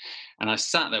back in. And I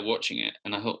sat there watching it,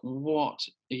 and I thought, what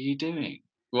are you doing?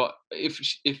 What if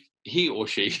he or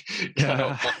she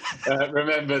cannot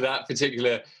remember that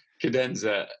particular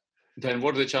cadenza, then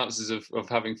what are the chances of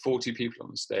having 40 people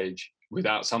on the stage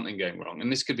without something going wrong?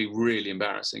 And this could be really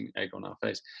embarrassing, egg on our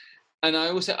face. And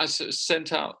I sort of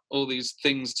sent out all these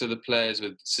things to the players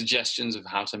with suggestions of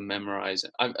how to memorize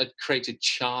it. I created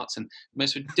charts and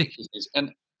most ridiculous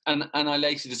things. And I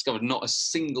later discovered not a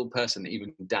single person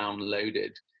even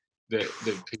downloaded the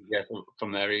PDF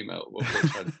from their email.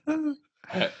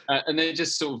 And they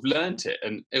just sort of learnt it,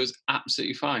 and it was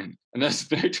absolutely fine. And that's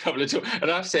no trouble at all.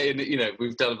 And I have to say,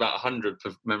 we've done about 100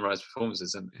 memorized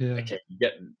performances, and okay, you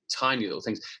get tiny little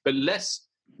things, but less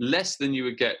than you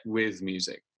would get with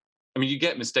music. I mean, you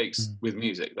get mistakes with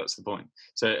music. That's the point.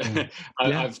 So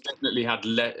I've definitely had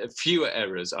fewer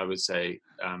errors, I would say,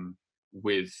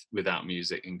 without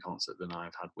music in concert than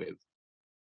I've had with.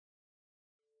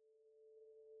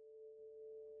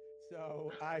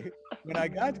 So when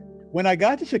I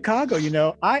got to Chicago,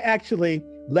 I actually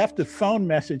left a phone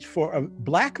message for a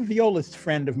black violist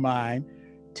friend of mine,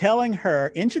 telling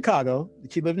her in Chicago,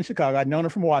 she lived in Chicago, I'd known her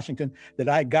from Washington, that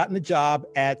I had gotten the job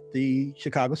at the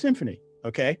Chicago Symphony.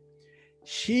 Okay.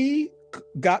 She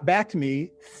got back to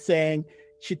me saying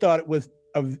she thought it was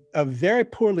a very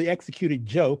poorly executed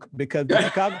joke because the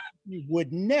Chicago Symphony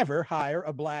would never hire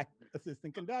a black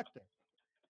assistant conductor.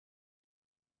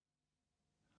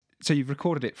 So you've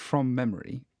recorded it from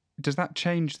memory. Does that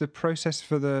change the process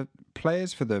for the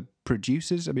players, for the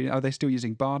producers? I mean, are they still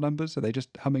using bar numbers? Are they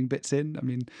just humming bits in? I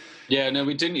mean... Yeah, no,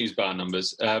 we didn't use bar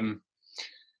numbers.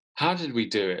 How did we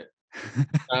do it?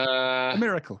 A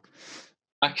miracle.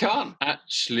 I can't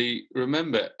actually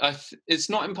remember. It's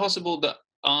not impossible that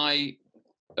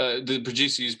the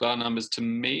producer used bar numbers to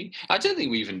me. I don't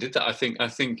think we even did that. I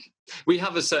think we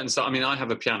have a certain style. I mean, I have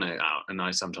a piano out, and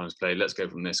I sometimes play, let's go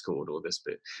from this chord or this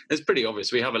bit. It's pretty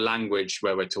obvious. We have a language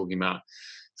where we're talking about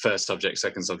first subject,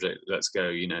 second subject, let's go,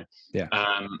 Yeah.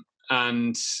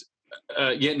 But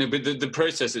the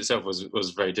process itself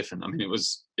was very different. I mean, it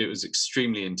was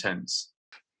extremely intense.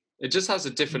 It just has a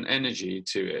different energy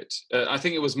to it. I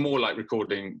think it was more like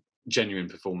recording genuine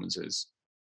performances.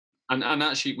 And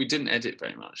actually, we didn't edit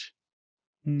very much,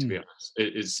 to be honest.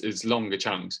 It's longer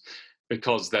chunks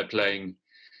because they're playing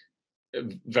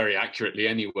very accurately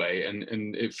anyway,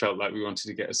 and it felt like we wanted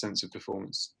to get a sense of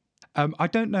performance. I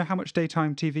don't know how much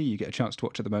daytime TV you get a chance to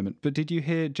watch at the moment, but did you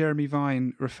hear Jeremy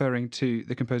Vine referring to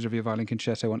the composer of your violin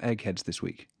concerto on Eggheads this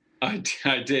week? I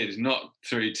did, not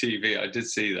through TV. I did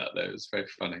see that, though. It was very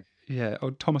funny. Yeah, or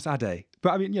Thomas Ade.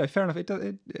 But I mean, fair enough.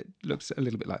 It looks a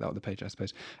little bit like that on the page, I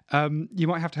suppose. You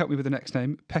might have to help me with the next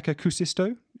name. Pekka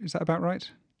Kuusisto, is that about right?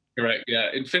 Correct,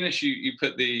 yeah. In Finnish, you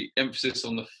put the emphasis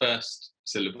on the first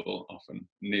syllable, often,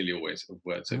 nearly always, of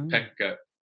words. So Pekka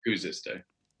Kuusisto.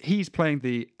 He's playing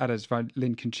the Ade's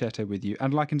violin concerto with you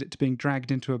and likens it to being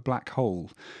dragged into a black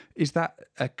hole. Is that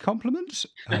a compliment?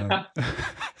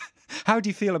 How do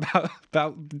you feel about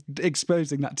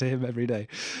exposing that to him every day?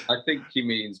 I think he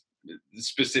means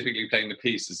specifically playing the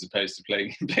piece as opposed to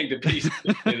playing the piece.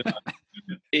 I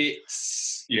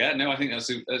think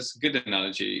that's a good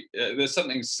analogy. There's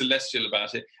something celestial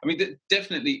about it. I mean,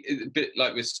 definitely a bit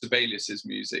like with Sibelius's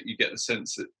music, you get the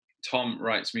sense that Tom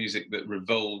writes music that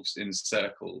revolves in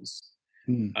circles,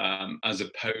 as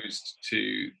opposed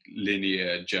to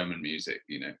linear German music,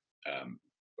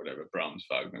 whatever, Brahms,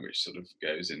 Wagner, which sort of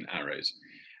goes in arrows.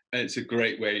 And it's a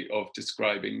great way of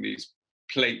describing these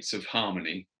plates of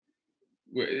harmony.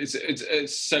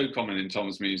 It's so common in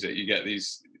Tom's music. You get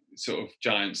these sort of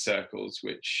giant circles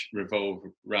which revolve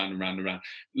round and round and round.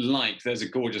 Like, there's a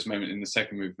gorgeous moment in the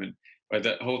second movement where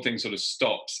the whole thing sort of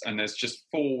stops and there's just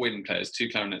 4 wind players, 2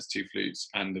 clarinets, 2 flutes,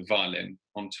 and the violin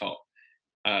on top,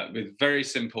 with very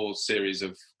simple series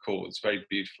of chords, very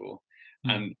beautiful.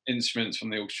 And instruments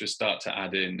from the orchestra start to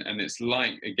add in. And it's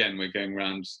like, again, we're going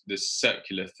around this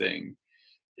circular thing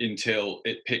until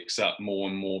it picks up more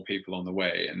and more people on the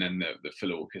way. And then the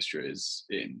full orchestra is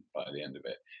in by the end of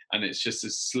it. And it's just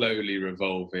a slowly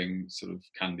revolving sort of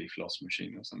candy floss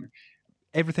machine or something.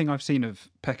 Everything I've seen of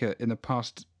Pekka in the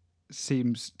past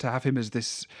seems to have him as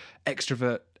this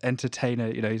extrovert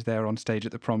entertainer. He's there on stage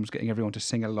at the proms getting everyone to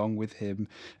sing along with him.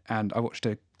 And I watched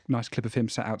a nice clip of him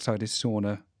sat outside his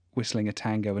sauna whistling a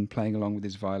tango and playing along with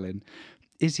his violin.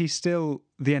 Is he still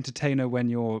the entertainer when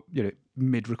you're,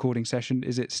 mid-recording session?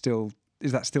 Is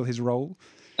that still his role?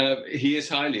 He is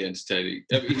highly entertaining.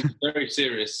 He's a very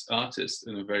serious artist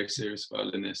and a very serious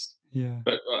violinist. Yeah.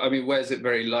 But I mean, wears it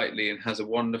very lightly and has a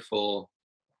wonderful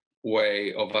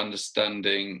way of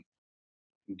understanding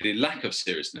the lack of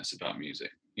seriousness about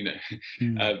music.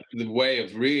 The way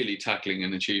of really tackling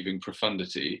and achieving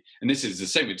profundity, and this is the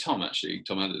same with Tom, actually,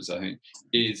 Tom Adams, I think,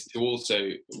 is to also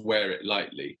wear it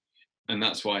lightly. And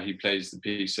that's why he plays the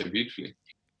piece so beautifully.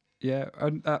 Yeah,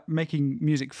 and making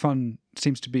music fun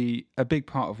seems to be a big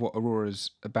part of what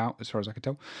Aurora's about, as far as I can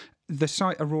tell. The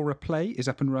site Aurora Play is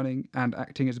up and running and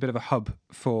acting as a bit of a hub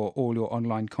for all your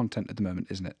online content at the moment,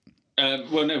 isn't it?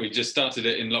 Well, no, we just started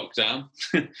it in lockdown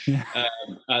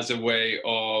as a way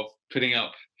of putting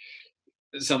up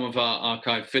some of our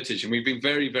archive footage. And we've been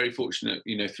very, very fortunate,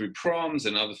 through proms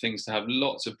and other things, to have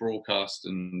lots of broadcast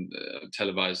and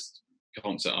televised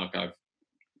concert archive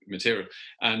material.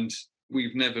 And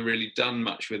we've never really done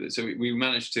much with it. So we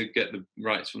managed to get the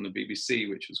rights from the BBC,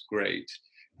 which was great.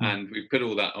 And we've put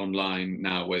all that online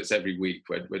now, where it's every week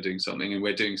we're doing something, and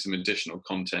we're doing some additional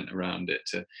content around it,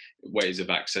 to ways of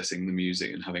accessing the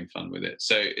music and having fun with it.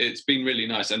 So it's been really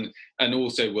nice. And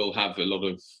also we'll have a lot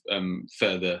of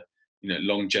further,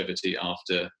 longevity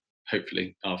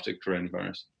hopefully after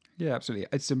coronavirus. Yeah, absolutely.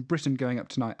 It's in Britain going up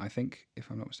tonight, I think, if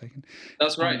I'm not mistaken.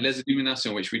 That's right, Les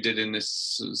Illuminations, which we did in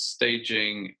this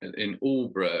staging in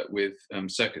Albury with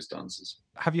circus dancers.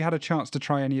 Have you had a chance to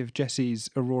try any of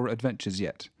Jesse's Aurora adventures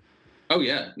yet? Oh,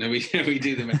 yeah. No, we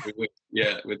do them every week,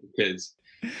 with the kids.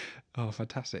 Oh,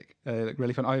 fantastic. They look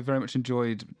really fun. I very much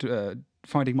enjoyed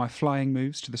finding my flying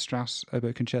moves to the Strauss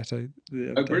Oboe Concerto.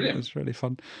 Oh, brilliant. It was really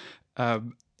fun.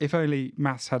 If only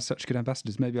maths had such good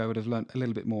ambassadors, maybe I would have learnt a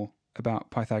little bit more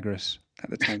about Pythagoras at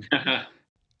the time.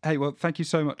 Hey, well, thank you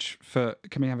so much for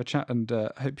coming and have a chat, and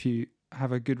I hope you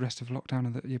have a good rest of lockdown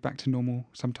and that you're back to normal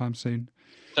sometime soon.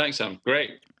 Thanks, Sam.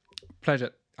 Great.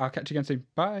 Pleasure. I'll catch you again soon.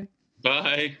 Bye.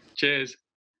 Bye. Cheers.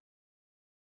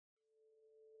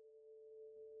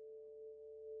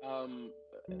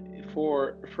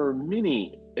 For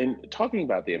many, and talking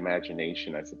about the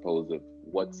imagination, I suppose, of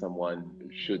what someone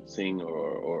should sing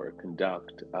or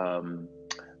conduct,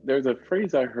 there's a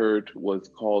phrase I heard was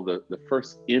called the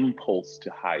first impulse to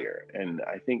hire. And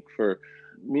I think for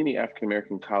many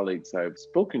African-American colleagues I've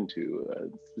spoken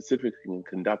to, specifically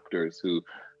conductors who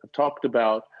have talked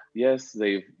about, yes,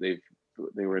 they've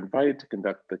they were invited to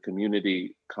conduct the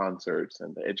community concerts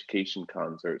and the education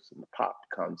concerts and the pop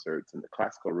concerts and the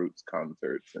classical roots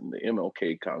concerts and the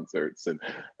MLK concerts, and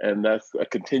that's a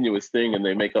continuous thing. And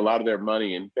they make a lot of their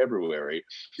money in February.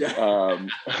 Yeah.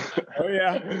 Oh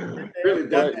yeah, really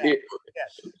but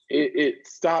it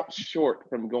stops short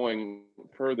from going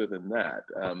further than that.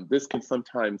 This can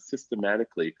sometimes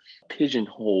systematically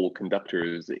pigeonhole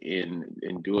conductors in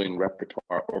doing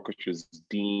repertoire orchestras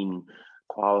deem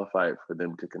qualified for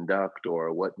them to conduct,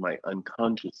 or what might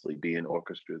unconsciously be an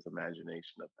orchestra's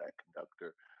imagination of that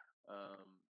conductor.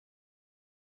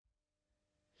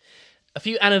 A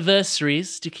few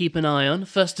anniversaries to keep an eye on.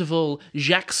 First of all,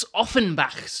 Jacques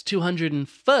Offenbach's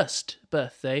 201st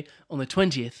birthday on the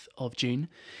 20th of June.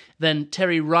 Then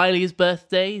Terry Riley's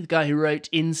birthday, the guy who wrote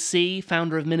In C,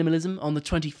 founder of minimalism, on the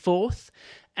 24th.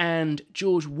 And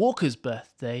George Walker's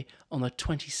birthday on the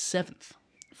 27th.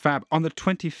 Fab. On the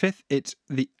 25th, it's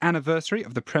the anniversary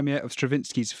of the premiere of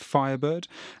Stravinsky's Firebird.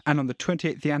 And on the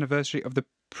 28th, the anniversary of the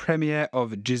premiere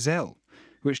of Giselle,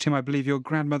 which, Tim, I believe your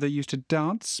grandmother used to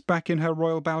dance back in her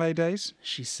Royal Ballet days.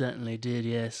 She certainly did,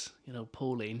 yes. You know,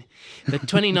 Pauline. The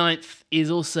 29th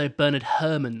is also Bernard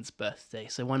Herrmann's birthday,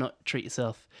 so why not treat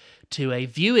yourself to a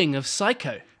viewing of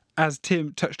Psycho? As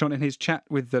Tim touched on in his chat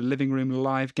with the Living Room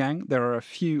Live gang, there are a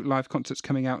few live concerts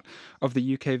coming out of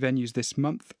the UK venues this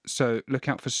month, so look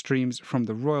out for streams from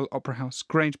the Royal Opera House,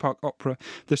 Grange Park Opera,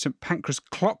 the St Pancras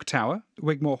Clock Tower,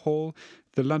 Wigmore Hall,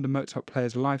 the London Mozart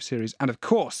Players live series, and of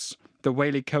course, the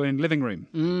Whaley Cohen Living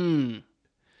Room.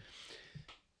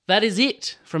 That is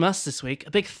it from us this week.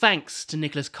 A big thanks to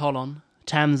Nicholas Collon,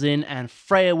 Tamsin and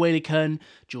Freya Whaley Cohen,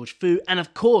 George Fu, and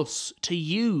of course to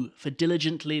you for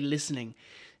diligently listening.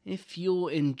 If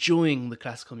you're enjoying the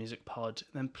Classical Music Pod,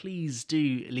 then please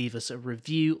do leave us a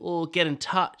review or get in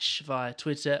touch via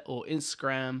Twitter or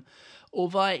Instagram or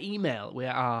via email. We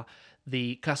are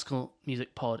the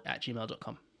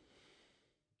classicalmusicpod@gmail.com.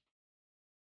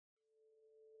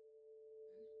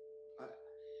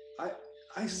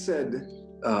 I've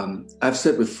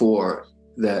said before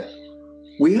that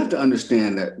we have to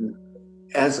understand that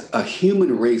as a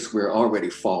human race, we're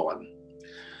already fallen.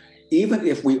 Even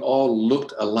if we all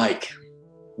looked alike,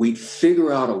 we'd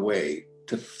figure out a way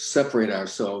to separate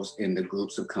ourselves into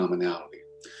groups of commonality.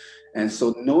 And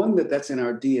so knowing that that's in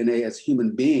our DNA as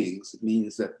human beings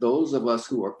means that those of us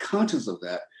who are conscious of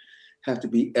that have to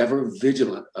be ever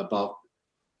vigilant about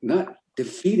not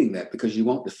defeating that, because you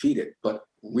won't defeat it, but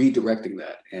redirecting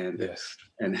that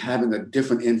and having a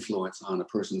different influence on a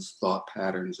person's thought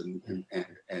patterns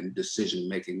and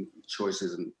decision-making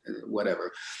choices and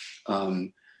whatever.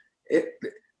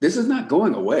 This is not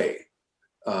going away.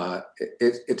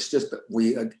 It's just that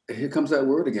here comes that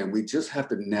word again. We just have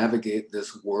to navigate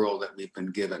this world that we've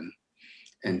been given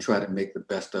and try to make the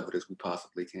best of it as we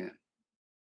possibly can.